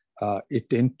expand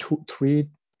it in three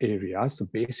areas: the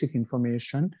basic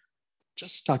information,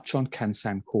 just touch on cancer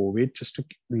and COVID, just to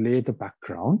lay the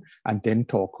background, and then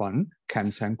talk on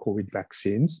cancer and COVID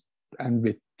vaccines, and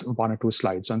with 1 or 2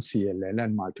 slides on CLL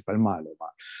and multiple myeloma.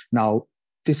 Now,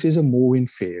 this is a moving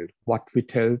field. What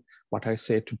I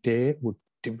say today would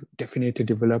definitely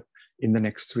develop in the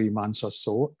next 3 months or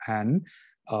so. And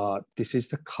this is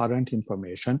the current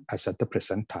information as at the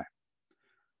present time.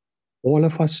 All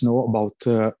of us know about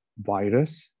the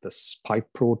virus. The spike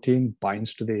protein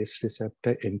binds to the ACE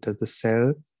receptor, enters the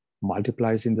cell,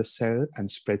 multiplies in the cell, and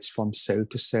spreads from cell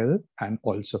to cell and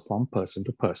also from person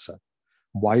to person.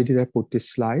 Why did I put this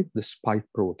slide? The spike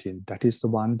protein, that is the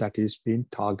one that is being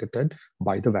targeted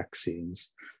by the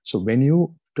vaccines. So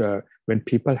when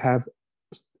people have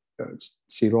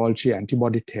serology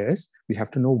antibody tests, we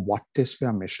have to know what tests we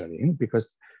are measuring,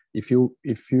 because if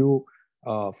you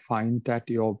find that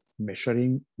you're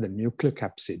measuring the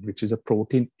nucleocapsid, which is a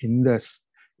protein in the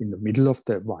middle of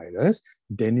the virus,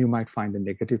 then you might find a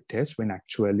negative test when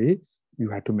actually you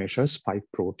had to measure spike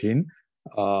protein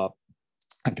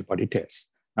antibody tests.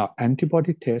 Now,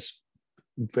 antibody tests,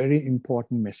 very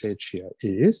important message here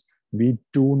is we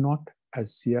do not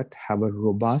as yet have a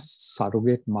robust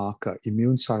surrogate marker,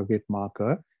 immune surrogate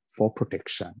marker for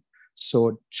protection.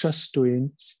 So just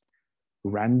doing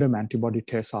random antibody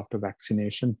test after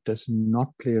vaccination does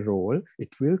not play a role.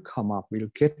 It will come up,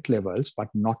 we'll get levels, but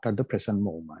not at the present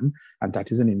moment. And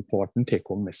that is an important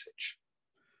take-home message.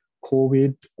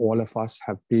 COVID, all of us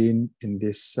have been in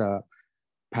this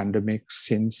pandemic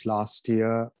since last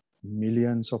year.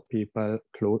 Millions of people,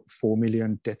 4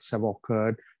 million deaths have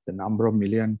occurred, the number of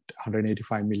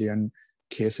 185 million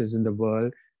cases in the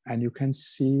world. And you can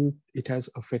see it has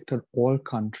affected all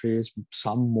countries,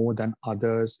 some more than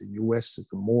others. The US is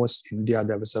the most, India,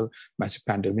 there was a massive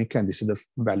pandemic, and this is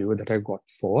the value that I got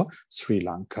for Sri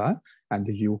Lanka. And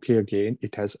the UK, again,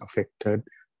 it has affected,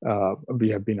 we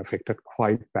have been affected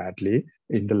quite badly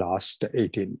in the last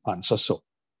 18 months or so.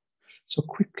 So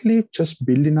quickly, just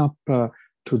building up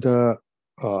to the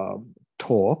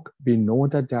talk, we know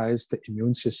that there is the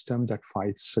immune system that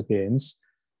fights against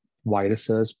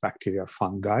viruses, bacteria,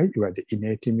 fungi. You have the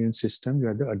innate immune system, you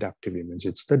have the adaptive immune system.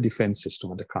 It's the defense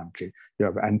system of the country. You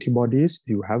have antibodies,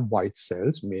 you have white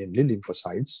cells, mainly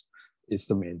lymphocytes is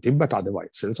the main thing, but other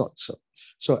white cells also.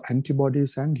 So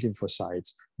antibodies and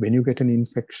lymphocytes, when you get an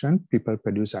infection, people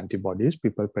produce antibodies,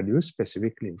 people produce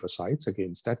specific lymphocytes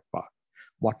against that part.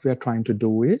 What we are trying to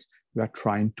do is, we are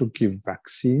trying to give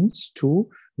vaccines to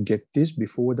get this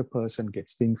before the person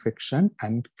gets the infection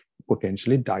and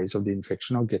potentially dies of the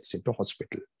infection or gets into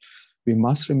hospital. We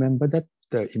must remember that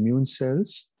the immune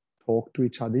cells talk to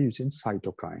each other using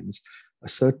cytokines. A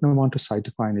certain amount of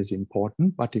cytokine is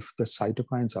important, but if the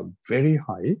cytokines are very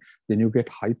high, then you get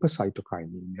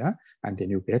hypercytokinemia, and then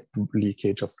you get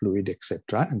leakage of fluid,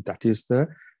 etc. And that is the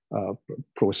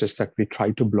process that we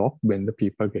try to block when the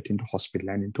people get into hospital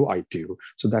and into ITU.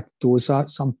 So that those are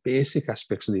some basic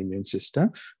aspects of the immune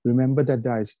system. Remember that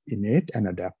there is innate and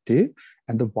adaptive,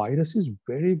 and the virus is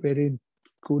very, very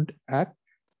good at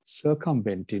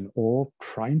circumventing or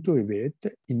trying to evade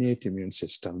the innate immune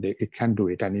system. It can do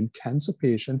it. And in cancer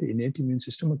patients, the innate immune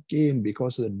system, again,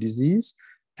 because of the disease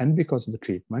and because of the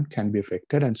treatment, can be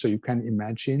affected. And so you can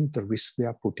imagine the risk they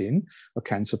are putting a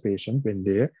cancer patient when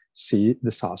they see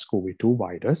the SARS-CoV-2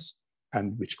 virus,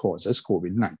 and which causes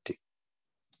COVID-19.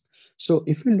 So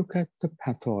if we look at the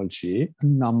pathology, a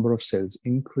number of cells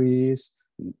increase,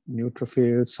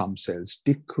 neutrophils, some cells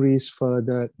decrease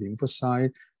further,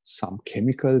 lymphocytes, some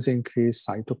chemicals increase,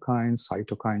 cytokines,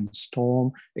 cytokine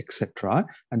storm, etc.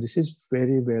 And this is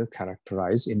very well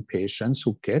characterized in patients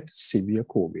who get severe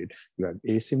COVID. You have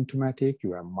asymptomatic,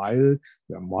 you have mild,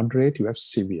 you have moderate, you have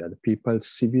severe. The people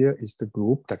severe is the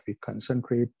group that we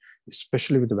concentrate,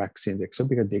 especially with the vaccines, etc.,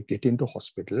 because they get into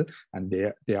hospital and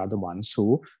they are the ones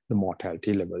who the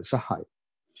mortality levels are high.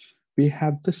 We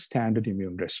have the standard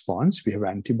immune response. We have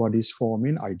antibodies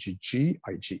forming, IgG,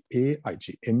 IgA,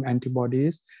 IgM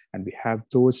antibodies, and we have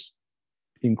those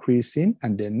increasing,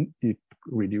 and then it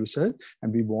reduces,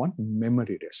 and we want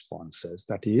memory responses.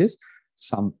 That is,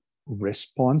 some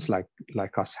response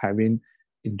like us having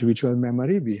individual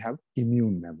memory, we have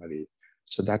immune memory,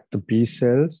 so that the B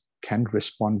cells can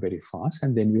respond very fast.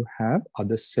 And then you have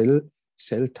other cell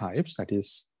types, that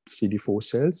is CD4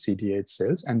 cells, CD8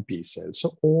 cells, and B cells.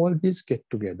 So all these get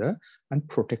together and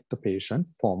protect the patient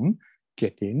from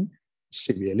getting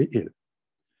severely ill.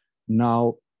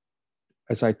 Now,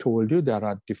 as I told you, there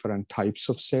are different types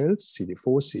of cells,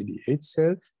 CD4, CD8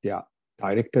 cell. They are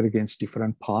directed against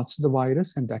different parts of the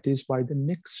virus, and that is why the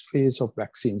next phase of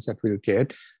vaccines that we'll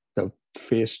get, the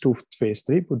phase 2, phase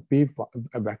 3, would be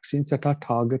vaccines that are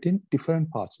targeting different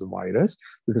parts of the virus,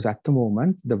 because at the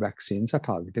moment, the vaccines are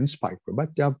targeting spike protein,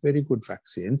 but they are very good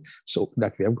vaccines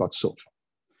that we have got so far.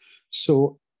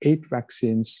 So 8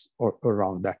 vaccines or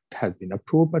around that have been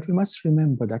approved, but we must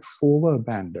remember that 4 were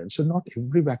abandoned. So not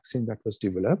every vaccine that was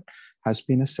developed has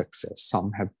been a success.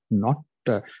 Some have not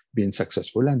been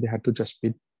successful, and they had to just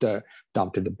be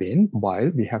dumped in the bin, while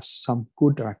we have some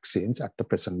good vaccines at the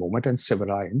present moment and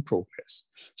several are in progress.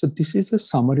 So this is a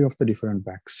summary of the different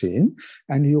vaccine,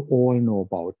 and you all know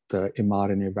about the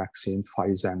mRNA vaccine,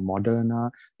 Pfizer and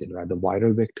Moderna. Then you have the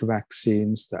viral vector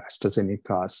vaccines, the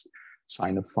AstraZeneca,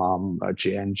 Sinopharm,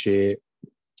 J&J,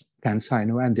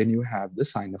 CanSino, and then you have the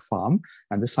Sinopharm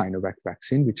and the Sinovac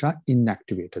vaccine, which are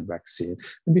inactivated vaccines.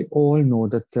 And we all know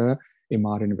that the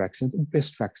mRNA vaccines, the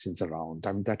best vaccines around.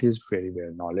 I mean, that is very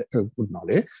good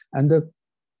knowledge. And the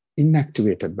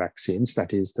inactivated vaccines,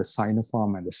 that is the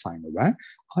Sinopharm and the Sinovac,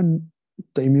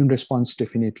 the immune response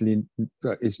definitely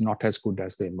is not as good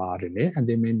as the mRNA, and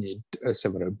they may need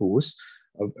several boosts,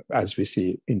 as we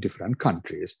see in different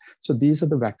countries. So these are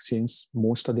the vaccines.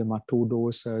 Most of them are 2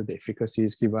 doses. The efficacy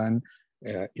is given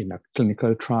in a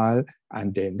clinical trial,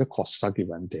 and then the costs are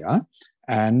given there.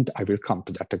 And I will come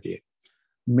to that again.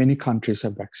 Many countries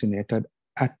have vaccinated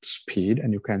at speed,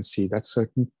 and you can see that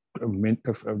certain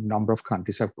a number of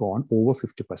countries have gone over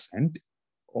 50%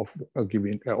 of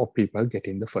people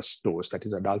getting the first dose, that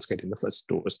is adults getting the first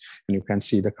dose. And you can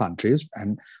see the countries,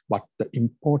 but the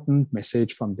important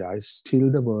message from there is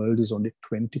still the world is only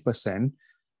 20%.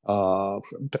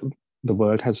 The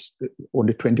world has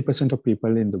only 20% of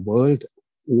people in the world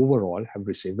overall have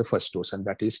received the first dose, and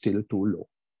that is still too low.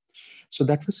 So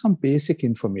that was some basic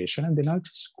information. And then I'll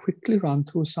just quickly run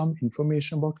through some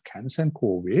information about cancer and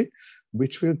COVID,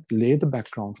 which will lay the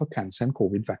background for cancer and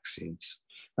COVID vaccines.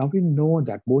 Now we know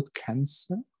that both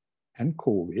cancer and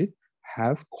COVID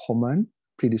have common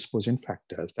predisposing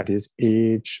factors, that is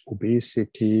age,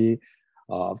 obesity,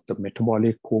 the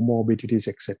metabolic comorbidities,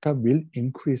 etc., will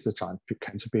increase the chance.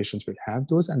 Cancer patients will have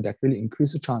those, and that will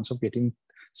increase the chance of getting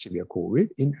severe COVID.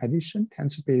 In addition,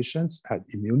 cancer patients have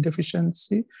immune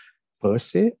deficiency per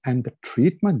se, and the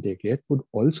treatment they get would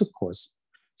also cause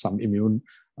some immune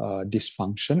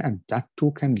dysfunction, and that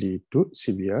too can lead to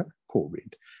severe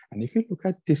COVID. And if you look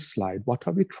at this slide, what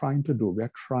are we trying to do? We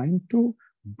are trying to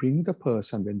bring the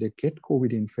person, when they get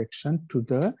COVID infection, to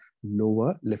the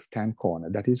lower left-hand corner.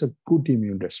 That is a good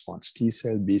immune response, T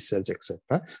cells, B cells,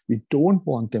 etc. We don't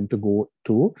want them to go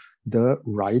to the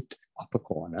right upper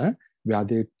corner where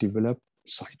they develop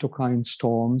cytokine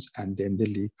storms and then they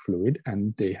leak fluid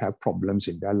and they have problems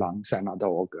in their lungs and other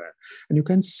organs. And you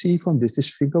can see from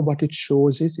this figure, what it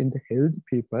shows is in the healthy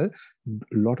people,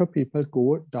 a lot of people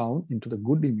go down into the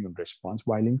good immune response,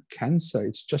 while in cancer,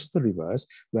 it's just the reverse,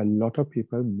 where a lot of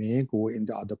people may go in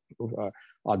the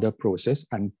other process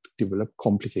and develop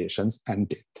complications and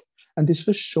death. And this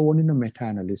was shown in a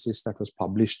meta-analysis that was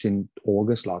published in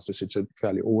August last year. It's a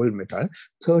fairly old meta,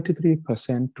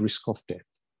 33% risk of death.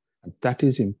 And that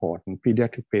is important.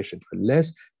 Pediatric patients were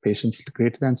less, patients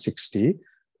greater than 60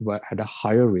 had a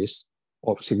higher risk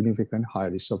of significant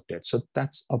higher risk of death. So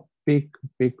that's a big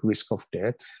risk of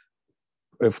death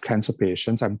of cancer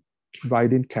patients. I'm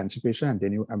dividing cancer patient,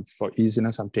 and then for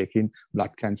easiness, I'm taking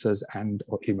blood cancers and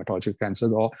hematologic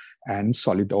cancers and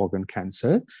solid organ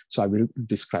cancer. So I will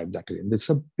describe that again. There's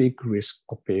a big risk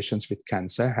of patients with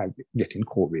cancer getting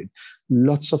COVID.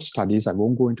 Lots of studies, I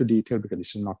won't go into detail because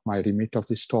this is not my remit of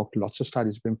this talk. Lots of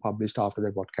studies have been published after that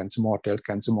about cancer mortality,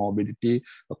 cancer morbidity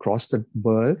across the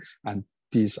world. And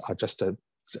these are just a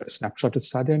snapshot of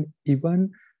study. And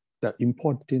even the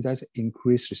important thing is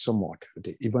increased risk of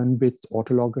mortality. Even with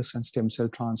autologous and stem cell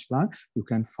transplant, you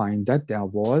can find that there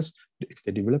was, if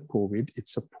they develop COVID,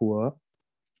 it's a poor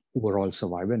overall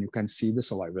survival. And you can see the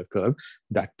survival curve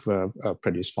that were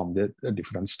produced from the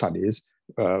different studies,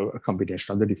 a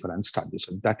combination of the different studies.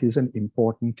 So that is an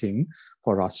important thing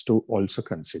for us to also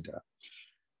consider.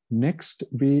 Next,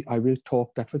 I will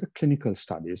talk that for the clinical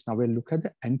studies. Now we'll look at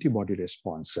the antibody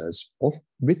responses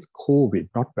with COVID,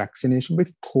 not vaccination,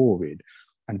 with COVID.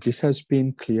 And this has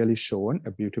been clearly shown,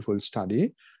 a beautiful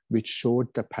study, which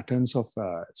showed the patterns of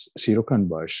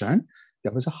seroconversion.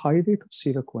 There was a high rate of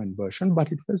seroconversion,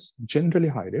 but it was generally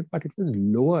high rate, but it was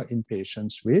lower in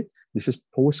patients with, this is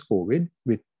post-COVID,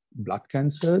 with blood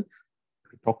cancer,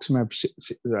 rituximab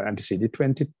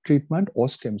anti-CD20 treatment, or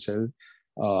stem cell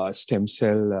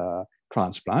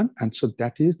transplant. And so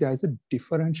there is a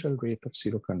differential rate of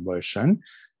seroconversion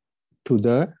to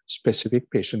the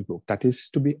specific patient group. That is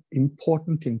to be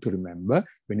important thing to remember.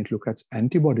 When you look at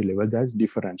antibody level, there's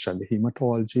differential. The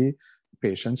hematology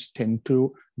patients tend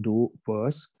to do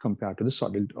worse compared to the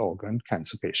solid organ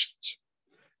cancer patients.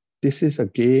 This is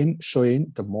again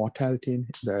showing the mortality in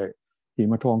the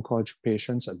hemato-oncology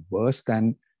patients are worse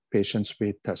than patients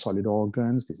with solid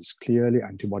organs. This is clearly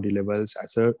antibody levels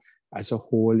as a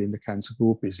whole in the cancer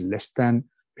group is less than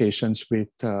patients with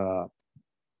the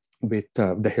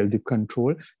healthy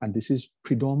control. And this is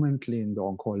predominantly in the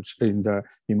oncology, in the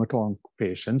hemato-onc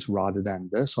patients rather than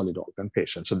the solid organ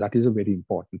patients. So that is a very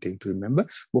important thing to remember.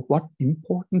 But what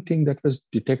important thing that was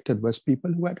detected was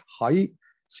people who had high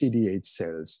CD8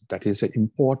 cells, that is an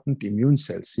important immune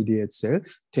cell, CD8 cell,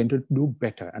 tended to do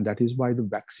better. And that is why the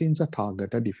vaccines are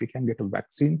targeted. If you can get a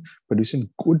vaccine producing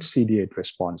good CD8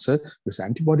 responses, because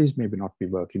antibodies maybe not be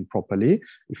working properly,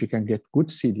 if you can get good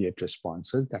CD8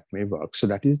 responses, that may work. So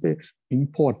that is the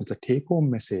important, the take-home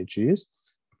message is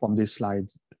from these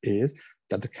slides is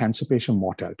that the cancer patient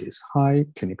mortality is high.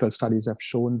 Clinical studies have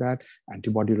shown that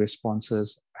antibody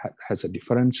responses has a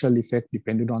differential effect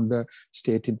depending on the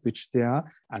state in which they are.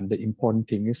 And the important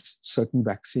thing is certain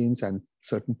vaccines and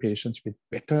certain patients with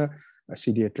better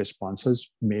CD8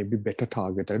 responses may be better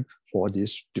targeted for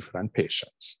these different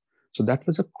patients. So that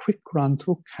was a quick run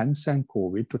through cancer and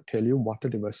COVID to tell you what a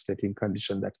devastating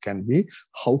condition that can be,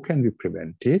 how can we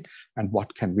prevent it, and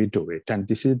what can we do it. And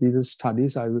these are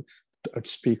studies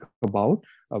speak about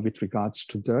with regards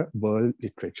to the world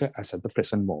literature as at the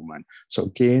present moment. So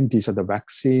again, these are the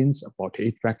vaccines. About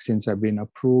 8 vaccines have been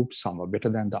approved. Some are better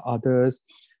than the others.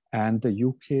 And the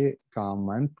UK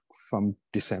government from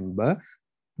December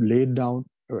laid out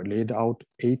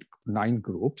 9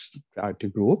 groups, priority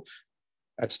groups,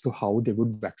 as to how they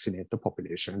would vaccinate the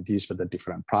population. These were the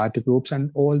different priority groups,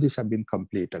 and all these have been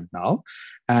completed now.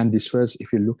 And this was,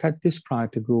 if you look at this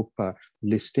priority group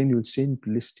listing, you'll see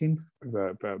listing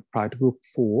priority group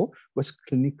 4 was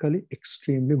clinically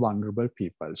extremely vulnerable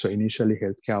people. So initially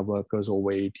healthcare workers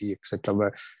over 80,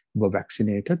 etc. were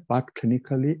vaccinated, but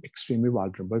clinically extremely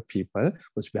vulnerable people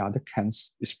was where the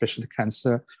cancer, especially the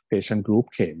cancer patient group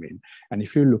came in. And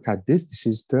if you look at this, this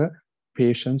is the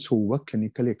patients who were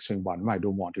clinically extremely vulnerable. I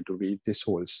don't want you to read this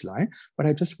whole slide, but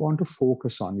I just want to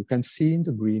focus on, you can see in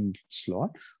the green slot,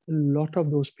 a lot of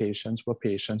those patients were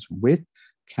patients with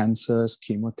cancers,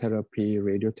 chemotherapy,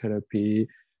 radiotherapy,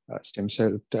 stem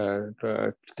cell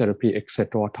therapy,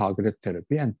 etc., targeted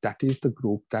therapy. And that is the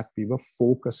group that we were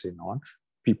focusing on.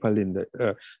 People in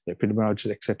the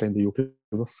epidemiologists, etc., in the UK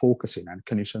were focusing, and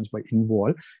clinicians were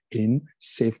involved in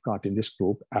safeguarding this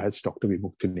group, as Dr.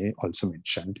 Vimuktini also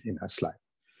mentioned in her slide.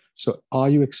 So are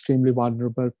you extremely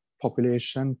vulnerable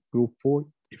population, group 4?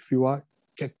 If you are,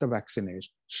 get the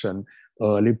vaccination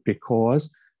early,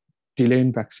 because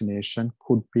delaying vaccination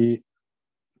could be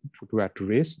put you at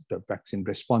risk. The vaccine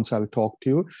response I'll talk to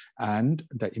you. And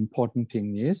the important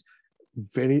thing is,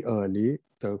 very early,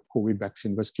 the COVID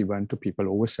vaccine was given to people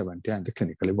over 70 and the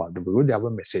clinically vulnerable. There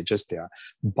were messages there.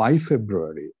 By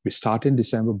February, we started in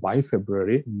December, by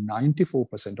February,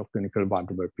 94% of clinically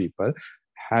vulnerable people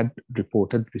had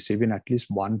reported receiving at least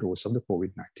 1 dose of the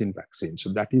COVID-19 vaccine.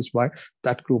 So that is why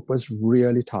that group was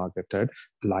really targeted,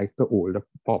 like the older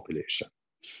population.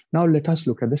 Now let us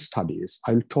look at the studies.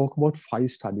 I'll talk about 5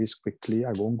 studies quickly.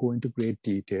 I won't go into great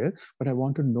detail, but I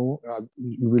want to know,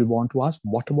 you will want to ask,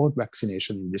 what about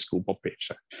vaccination in this group of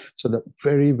patients? So the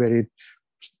very, very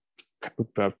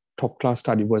top class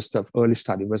study was the early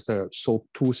study, was the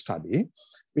SOAP2 study,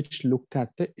 which looked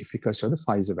at the efficacy of the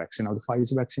Pfizer vaccine. Now the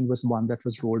Pfizer vaccine was one that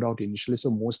was rolled out initially,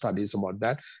 so more studies about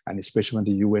that, and especially when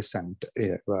the US and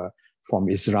from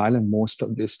Israel, and most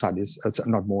of these studies,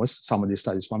 not most, some of these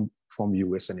studies from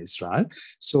US and Israel.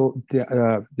 So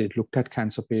they looked at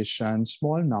cancer patients,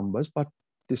 small numbers, but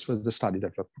this was the study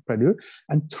that was produced.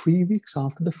 And 3 weeks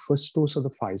after the first dose of the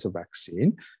Pfizer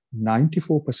vaccine,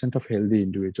 94% of healthy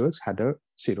individuals had a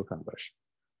seroconversion.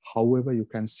 However, you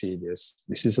can see this.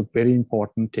 This is a very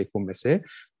important take-home message.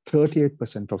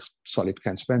 38% of solid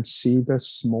cancer, and see the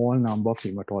small number of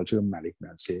hematological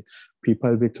malignancy.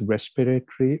 People with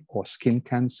respiratory or skin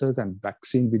cancers and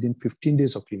vaccine within 15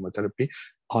 days of chemotherapy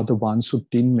are the ones who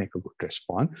didn't make a good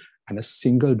response, and a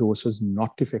single dose was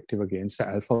not effective against the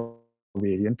alpha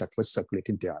variant that was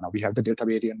circulating there. Now we have the Delta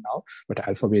variant now, but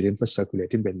alpha variant was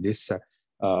circulating when this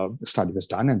study was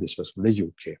done, and this was from the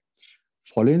UK.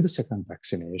 Following the second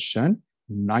vaccination,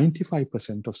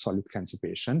 95% of solid cancer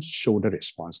patients showed a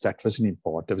response. That was an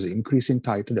important. There was an increase in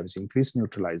titer, there was increased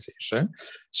neutralization.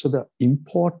 So the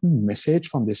important message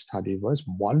from this study was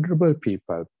vulnerable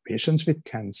people, patients with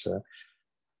cancer,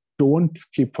 don't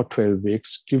keep for 12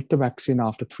 weeks, give the vaccine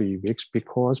after 3 weeks,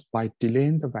 because by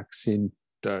delaying the vaccine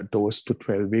dose to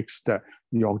 12 weeks,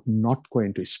 you're not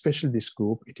going to, especially this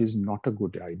group, it is not a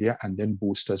good idea, and then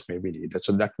boosters may be needed.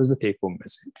 So that was the take-home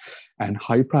message. And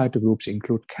high priority groups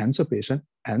include cancer patients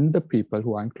and the people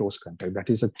who are in close contact. That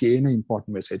is again an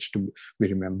important message to be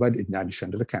remembered in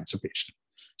addition to the cancer patient.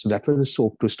 So that was the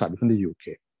SOAP2 study from the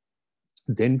UK.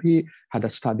 Then we had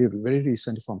a study very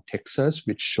recently from Texas,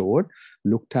 which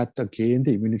looked at again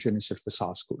the immunogenicity of the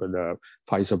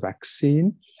Pfizer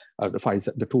vaccine,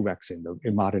 the 2 vaccine, the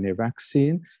mRNA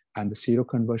vaccine, and the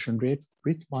seroconversion rate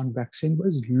with one vaccine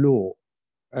was low.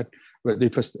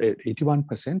 It was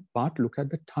 81%, but look at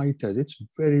the titers, it's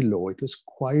very low. It was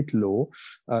quite low.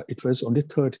 It was only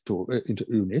 32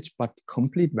 units, but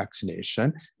complete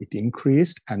vaccination, it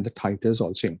increased, and the titers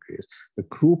also increased. The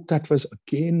group that was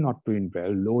again not doing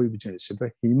well, low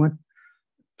immunogenicity,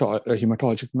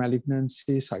 hematologic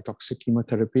malignancy, cytotoxic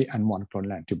chemotherapy, and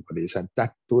monoclonal antibodies. And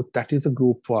that is the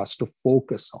group for us to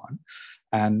focus on.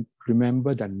 And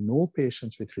remember that no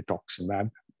patients with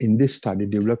rituximab in this study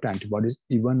developed antibodies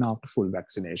even after full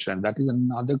vaccination. That is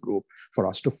another group for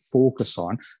us to focus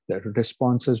on. The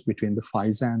responses between the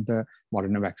Pfizer and the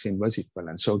Moderna vaccine was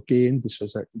equivalent. So again, this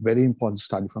was a very important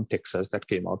study from Texas that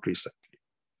came out recently.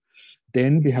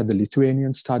 Then we had the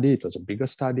Lithuanian study. It was a bigger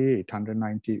study,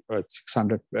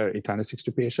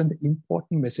 860 patients. The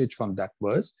important message from that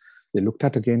was they looked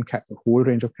at, again, a whole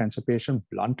range of cancer patients,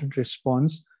 blunted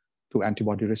response, to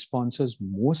antibody responses.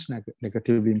 Most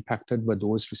negatively impacted were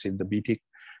those who received the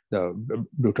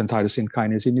gluten tyrosine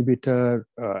kinase inhibitor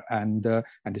and the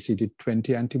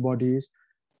anti-CD20 antibodies.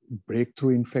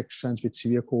 Breakthrough infections with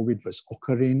severe COVID was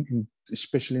occurring,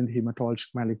 especially in the hematologic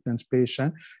malignant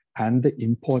patient, and the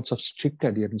importance of strict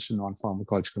adherence to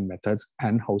non-pharmacological methods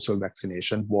and household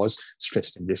vaccination was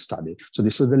stressed in this study. So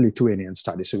this was the Lithuanian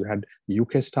study. So you had the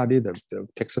UK study, the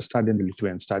Texas study, and the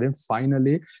Lithuanian study. And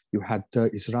finally, you had the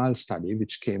Israel study,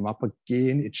 which came up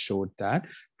again. It showed that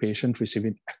patients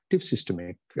receiving active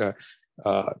systemic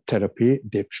therapy,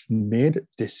 they made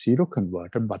the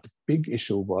seroconverted, but the big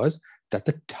issue was that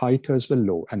the titers were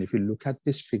low. And if you look at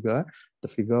this figure, the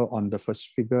figure on the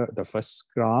first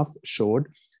graph showed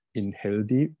in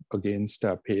healthy against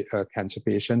cancer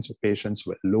patients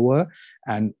were lower.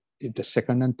 And the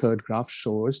second and third graph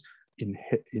shows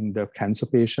in the cancer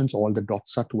patients, all the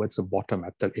dots are towards the bottom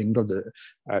at the end of the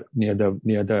near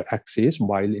the axis,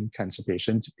 while in cancer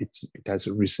patients it has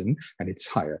risen and it's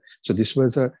higher. So this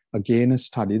was again a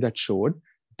study that showed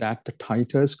that the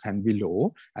titers can be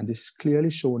low, and this is clearly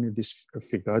shown in this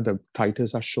figure. The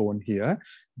titers are shown here.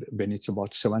 When it's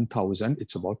about 7,000,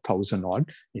 it's about 1,000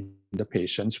 odd in the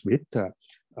patients with the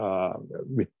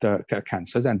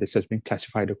cancers, and this has been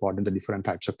classified according to the different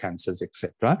types of cancers,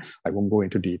 etc. I won't go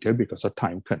into detail because of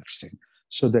time constraint.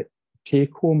 So the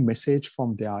take-home message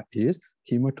from there is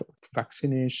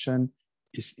vaccination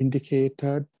is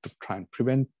indicated to try and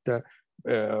prevent the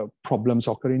problems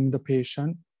occurring in the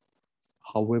patient.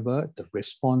 However, the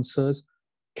responses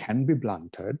can be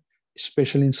blunted,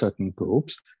 especially in certain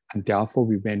groups, and therefore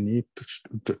we may need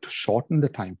to shorten the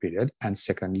time period, and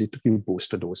secondly, to give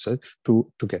booster doses to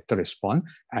get the response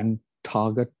and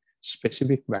target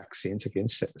specific vaccines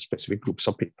against specific groups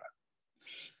of people.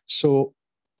 So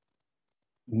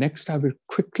next, I will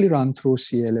quickly run through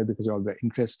CLL because you all were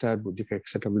interested. Budika,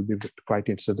 etc. will be quite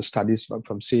interested in the studies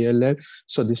from CLL.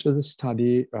 So this was a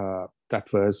study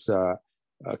that was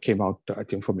came out, I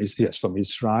think, from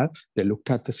Israel. They looked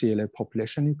at the CLL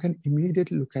population. You can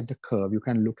immediately look at the curve. You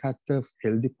can look at the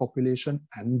healthy population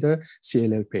and the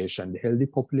CLL patient. The healthy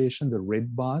population, the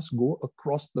red bars go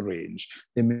across the range.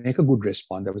 They make a good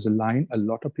response. There was a line, a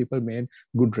lot of people made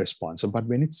good response. But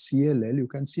when it's CLL, you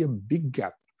can see a big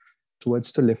gap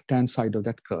towards the left-hand side of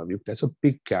that curve. There's a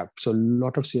big gap. So a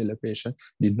lot of CLL patients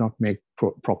did not make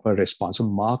proper response, so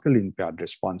markedly impaired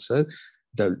responses.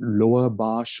 The lower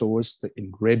bar shows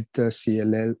in red the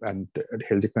CLL and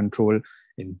healthy control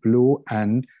in blue,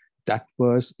 and that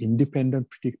was independent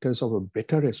predictors of a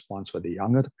better response for the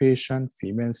younger patient,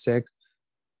 female sex,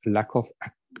 lack of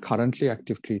currently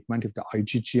active treatment if the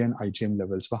IgG and IgM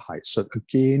levels were high. So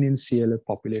again, in CLL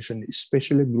population,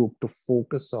 especially a group to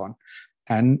focus on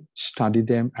and study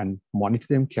them and monitor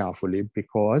them carefully,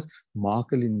 because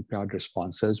markedly impaired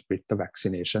responses with the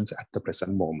vaccinations at the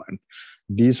present moment.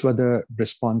 These were the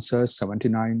responses.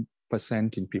 79%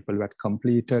 in people who had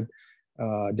completed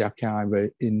their care were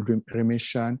in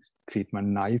remission. Treatment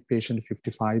naive patient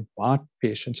 55, but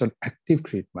patients on active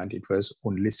treatment, it was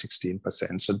only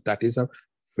 16%. So that is a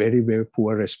very, very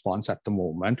poor response at the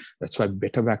moment. That's why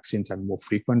better vaccines and more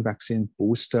frequent vaccine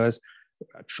boosters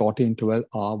at short interval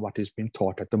are what is being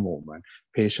taught at the moment.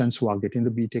 Patients who are getting the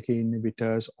BTK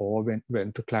inhibitors or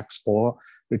venetoclax or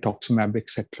rituximab,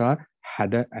 etc.,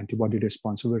 had an antibody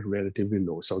response that was relatively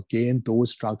low. So again,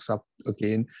 those drugs are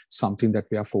again something that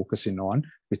we are focusing on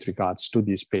with regards to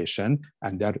these patients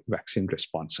and their vaccine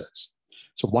responses.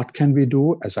 So what can we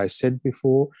do? As I said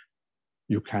before,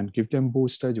 you can give them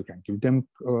boosters, you can give them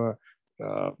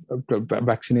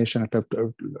vaccination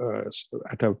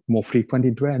at a more frequent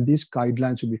interval, and these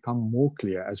guidelines will become more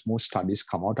clear as more studies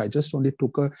come out. I just only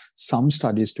took some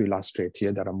studies to illustrate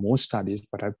here. There are more studies,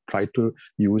 but I've tried to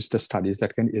use the studies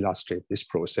that can illustrate this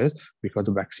process, because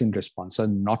the vaccine response are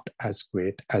not as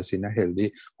great as in a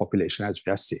healthy population as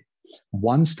we are seeing.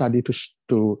 One study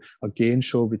to again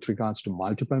show with regards to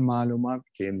multiple myeloma,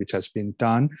 again, which has been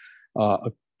done,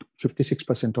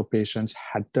 56% of patients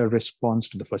had a response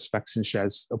to the first vaccine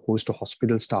as opposed to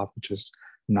hospital staff, which was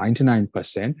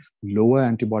 99%. Lower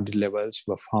antibody levels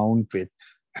were found with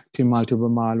active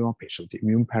multiple myeloma, patients with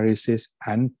immune paresis,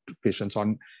 and patients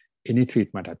on any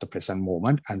treatment at the present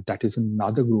moment. And that is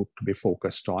another group to be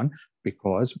focused on,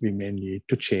 because we may need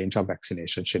to change our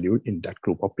vaccination schedule in that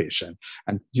group of patients.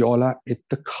 And you all are at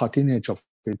the cutting edge of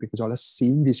it, because you all are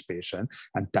seeing these patients,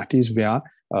 and that is where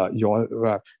you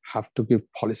all have to give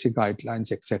policy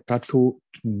guidelines, etc. to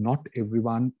not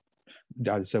everyone.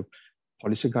 There is a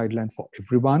policy guideline for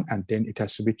everyone, and then it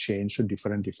has to be changed to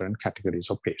different categories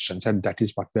of patients. And that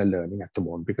is what we're learning at the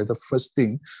moment, because the first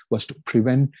thing was to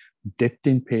prevent death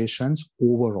in patients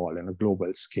overall on a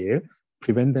global scale,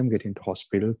 prevent them getting to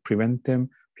hospital, prevent them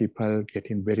people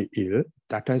getting very ill.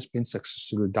 That has been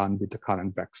successfully done with the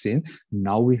current vaccine.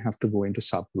 Now we have to go into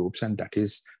subgroups, and that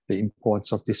is the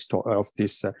importance of this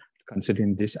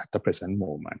considering this at the present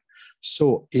moment.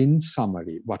 So in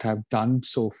summary, what I've done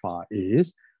so far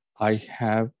is I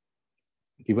have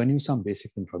given you some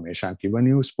basic information.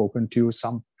 I've spoken to you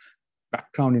some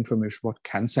background information about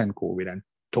cancer and COVID, and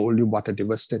told you what a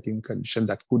devastating condition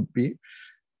that could be,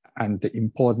 and the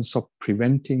importance of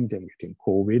preventing them getting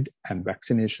COVID, and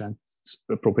vaccination,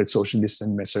 appropriate social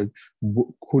distance measures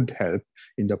could help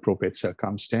in the appropriate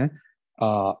circumstance.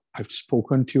 I've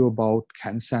spoken to you about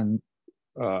cancer and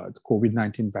the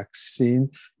COVID-19 vaccine,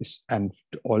 and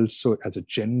also as a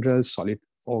general solid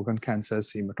organ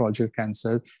cancers, hematological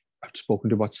cancer. I've spoken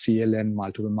to you about CLN,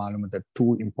 multiple myeloma, the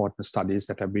two important studies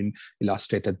that have been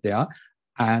illustrated there.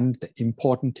 And the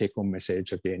important take-home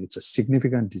message, again, it's a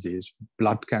significant disease.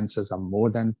 Blood cancers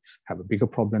have a bigger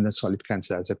problem than solid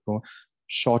cancer. As I know,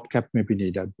 short cap may be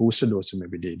needed, booster dose may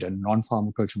be needed,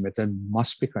 non-pharmacological method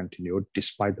must be continued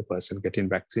despite the person getting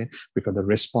vaccine, because the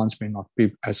response may not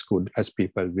be as good as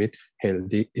people with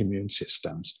healthy immune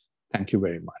systems. Thank you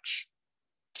very much.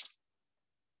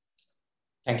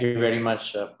 Thank you very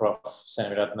much, Prof.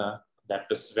 Senaviratne. That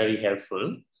was very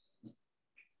helpful.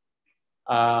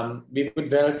 We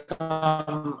would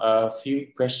welcome a few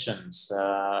questions,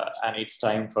 and it's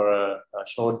time for a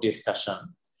short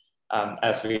discussion,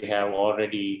 as we have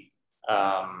already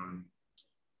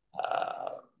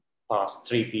past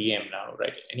 3 p.m. now,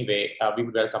 right? Anyway, we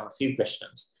would welcome a few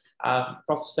questions.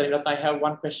 Prof. Senaviratne, I have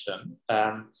one question.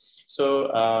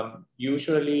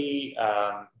 Usually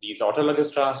these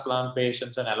autologous transplant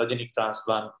patients and allogenic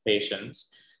transplant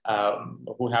patients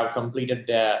who have completed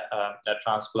their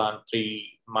transplant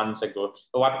 3 months ago,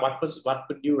 what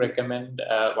would you recommend?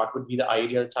 What would be the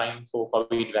ideal time for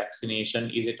COVID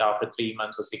vaccination? Is it after 3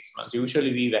 months or 6 months?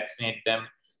 Usually we vaccinate them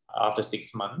after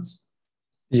 6 months.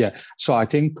 Yeah, so I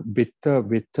think with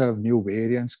the new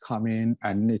variants coming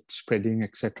and it's spreading,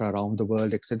 etc., around the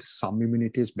world, etc., some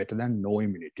immunity is better than no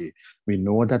immunity. We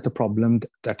know that the problem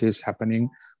that is happening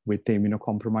with the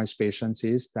immunocompromised patients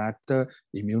is that the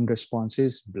immune response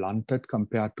is blunted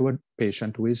compared to a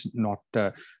patient who is not,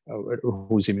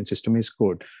 whose immune system is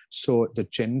good. So the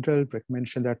general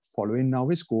recommendation that following now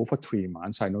is go for 3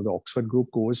 months. I know the Oxford group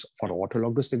goes for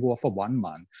autologous, they go for 1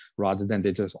 month rather than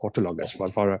they just autologous.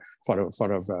 For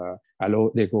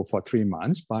allo, they go for 3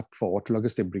 months, but for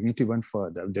autologous, they bring it even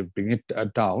further. They bring it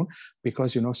down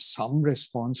because, you know, some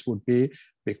response would be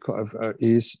because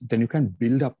then you can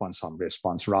build up on some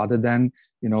response rather than,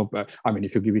 you know, I mean,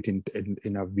 if you give it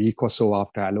in a week or so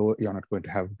after allo, you're not going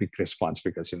to have a big response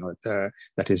because, you know,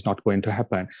 that is not going to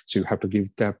happen. So you have to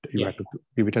give that, you have to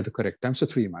give it at the correct time. So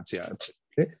 3 months, yeah.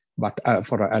 Okay. But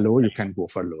for a allo, you can go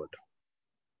for load.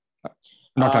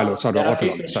 Not allo, sorry,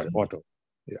 autologous, sorry, auto.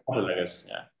 Yeah. Autologous,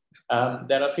 yeah.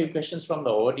 There are a few questions from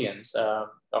the audience.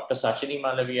 Dr. Sachini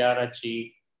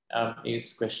Malaviarachi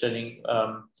is questioning,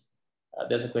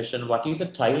 there's a question, what is the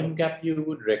time gap you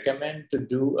would recommend to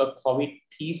do a COVID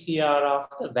PCR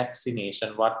after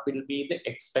vaccination? What will be the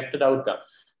expected outcome?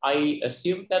 I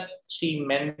assume that she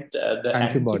meant the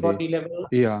antibody levels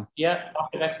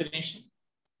after vaccination.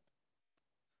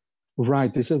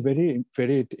 Right. This is a very,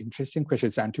 very interesting question.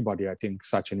 It's antibody, I think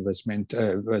Sachin was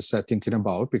thinking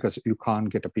about, because you can't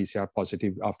get a PCR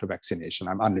positive after vaccination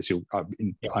unless you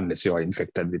are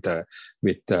infected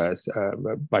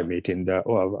by meeting the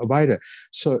virus.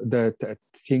 So the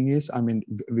thing is, I mean,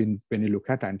 when you look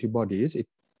at antibodies,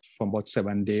 from about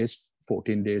 7 days,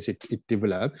 14 days, it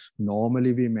develops.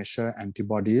 Normally, we measure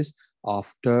antibodies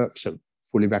after. So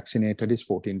fully vaccinated is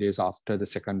 14 days after the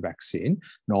second vaccine.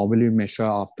 Normally, we measure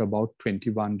after about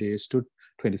 21 days to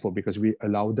 24 because we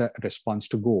allow the response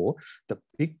to go. The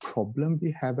big problem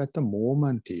we have at the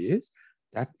moment is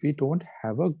that we don't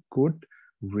have a good,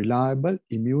 reliable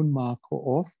immune marker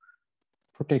of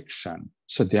protection.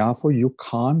 So therefore, you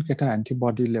can't get an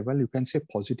antibody level. You can say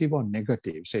positive or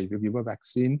negative. Say if you give a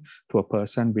vaccine to a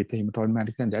person with a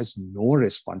hematologic and there's no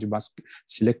response, you must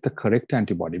select the correct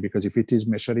antibody, because if it is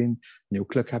measuring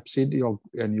nucleic capsid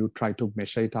and you try to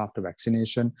measure it after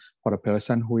vaccination for a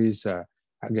person who is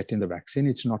getting the vaccine,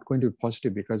 it's not going to be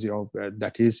positive because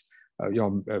that is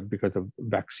because the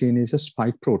vaccine is a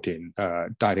spike protein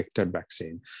directed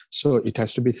vaccine. So it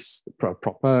has to be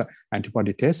proper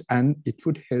antibody test, and it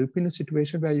would help in a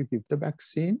situation where you give the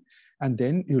vaccine and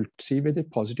then you'll see whether it's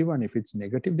positive, and if it's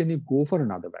negative, then you go for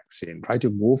another vaccine, right?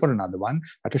 You go for another one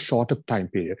at a shorter time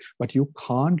period. But you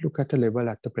can't look at a level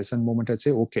at the present moment and say,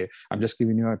 okay, I'm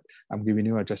giving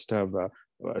you a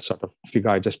sort of figure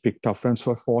I just picked up from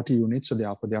for 40 units, so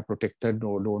therefore they are protected.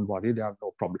 No, don't worry, they have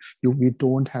no problem. We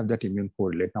don't have that immune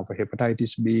correlate. Now for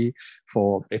hepatitis B,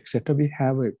 for etc., we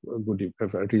have a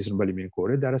reasonable immune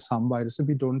correlate. There are some viruses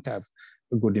we don't have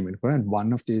a good immune correlate, and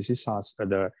one of these is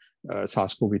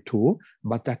SARS-CoV-2,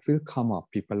 but that will come up.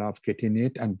 People are getting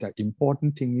it, and the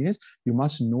important thing is you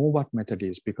must know what method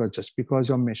is, because just because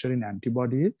you're measuring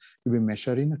antibodies, you'll be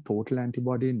measuring a total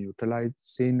antibody,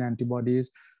 neutralizing antibodies,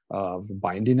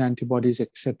 binding antibodies,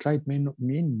 etc. It may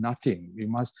mean nothing. We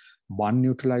must one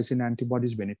neutralizing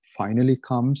antibodies when it finally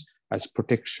comes as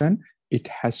protection. It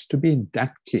has to be in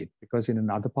that kit, because in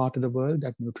another part of the world,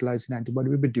 that neutralizing antibody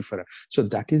will be different. So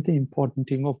that is the important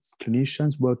thing of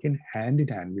clinicians working hand in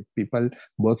hand with people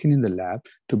working in the lab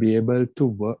to be able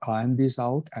to iron this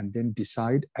out and then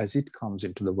decide as it comes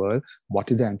into the world,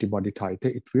 what is the antibody titer.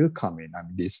 It will come in. I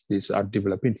mean, these are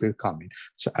developing, it will come in.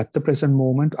 So at the present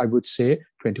moment, I would say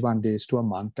 21 days to a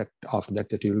month that after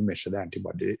that you will measure the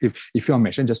antibody. If you're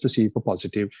measuring just to see for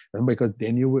positive, because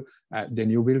then you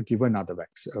will give another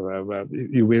vaccine.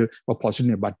 You will or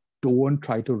positive, but don't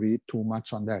try to read too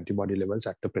much on the antibody levels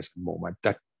at the present moment.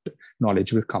 That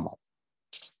knowledge will come up.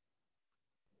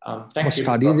 For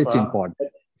studies, it's important.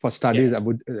 For studies,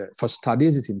 yeah. For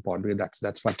studies, it's important.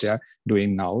 That's what they are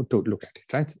doing now to look at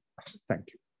it, right? Thank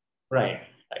you. Right.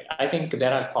 I think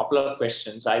there are a couple of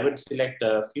questions. I would select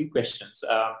a few questions.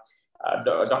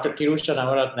 Dr. Tirusha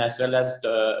Navaratna as well as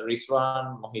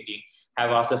Rizwan Mohideen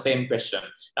have asked the same question.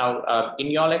 Now, in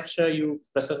your lecture, you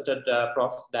presented,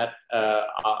 Prof, that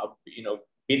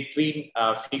between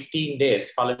 15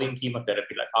 days following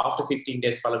chemotherapy, like after 15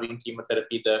 days following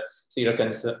chemotherapy, the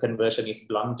seroconversion is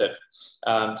blunted.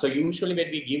 So usually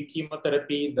when we give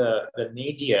chemotherapy, the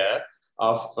nadir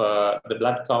of the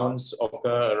blood counts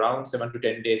occur around 7 to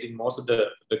 10 days in most of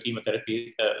the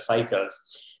chemotherapy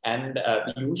cycles. And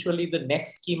usually the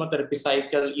next chemotherapy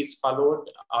cycle is followed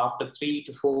after 3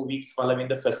 to 4 weeks following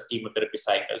the first chemotherapy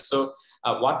cycle. So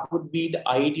what would be the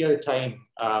ideal time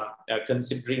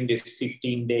considering this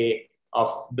 15-day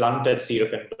of blunted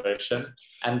seroconversion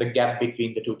and the gap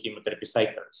between the two chemotherapy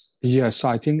cycles? Yeah, so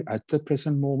I think at the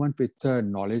present moment with the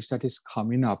knowledge that is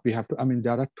coming up, we have to, I mean,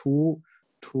 there are two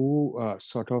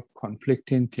sort of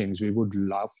conflicting things. We would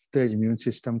love the immune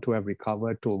system to have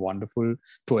recovered to a wonderful,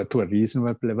 to a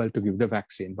reasonable level to give the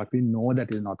vaccine, but we know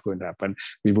that is not going to happen.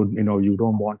 We would, you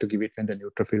don't want to give it when the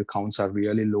neutrophil counts are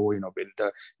really low, when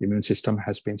the immune system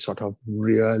has been sort of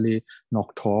really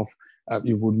knocked off.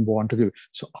 You wouldn't want to give it.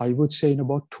 So I would say in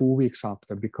about 2 weeks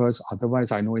after, because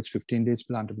otherwise I know it's 15 days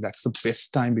planted, but that's the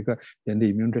best time, because then the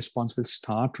immune response will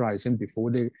start rising before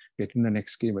they get in the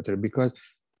next chemotherapy. Because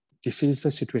this is the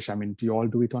situation. I mean, you all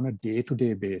do it on a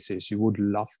day-to-day basis. You would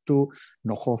love to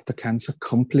knock off the cancer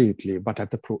completely, but at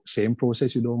the same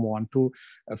process, you don't want to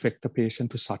affect the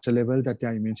patient to such a level that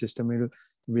their immune system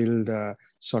will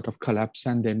sort of collapse,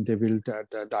 and then they will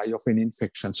die of an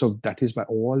infection. So that is why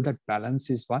all that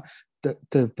balance is why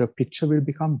the picture will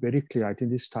become very clear. I think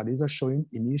these studies are showing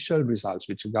initial results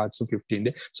with regards to 15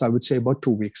 days. So I would say about 2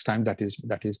 weeks time. That is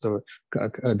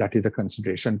the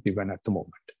consideration given at the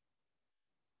moment.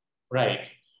 Right.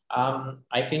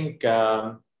 I think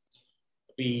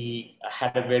we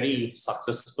had a very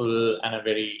successful and a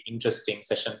very interesting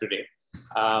session today.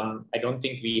 I don't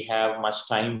think we have much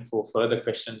time for further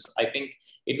questions. I think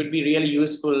it would be really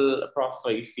useful, Prof,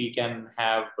 if we can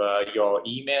have your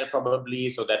email probably,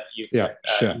 so that you can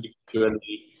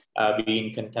individually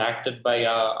be contacted by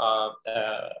our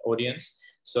audience.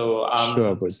 So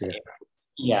sure,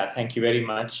 yeah, thank you very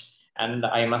much. And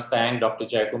I must thank Dr.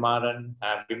 Jayakumaran,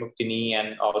 Vimuktini,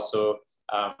 and also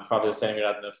Professor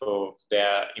Semiratna for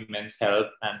their immense help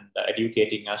and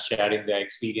educating us, sharing their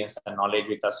experience and knowledge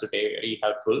with us today. Very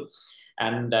helpful.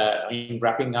 And in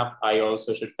wrapping up, I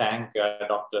also should thank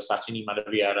Dr. Sachini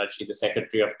Madaviyara, the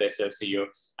Secretary of the SLCU,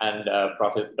 and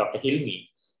Professor Dr. Hilmi,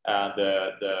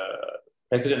 the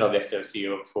President of the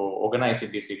SLCU, for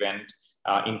organizing this event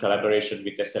in collaboration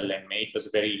with SLMA. It was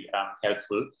very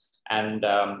helpful. And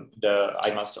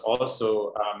I must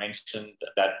also mention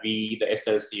that we, the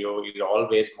SLCO, is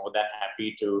always more than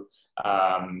happy to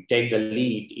take the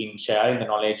lead in sharing the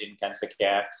knowledge in cancer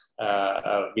care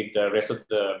with the rest of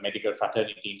the medical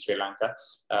fraternity in Sri Lanka.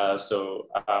 So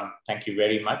thank you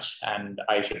very much. And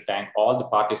I should thank all the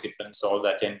participants, all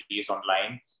the attendees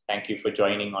online. Thank you for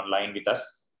joining online with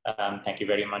us. Thank you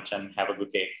very much and have a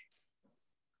good day.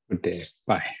 Good day.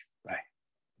 Bye. Bye.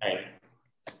 Bye.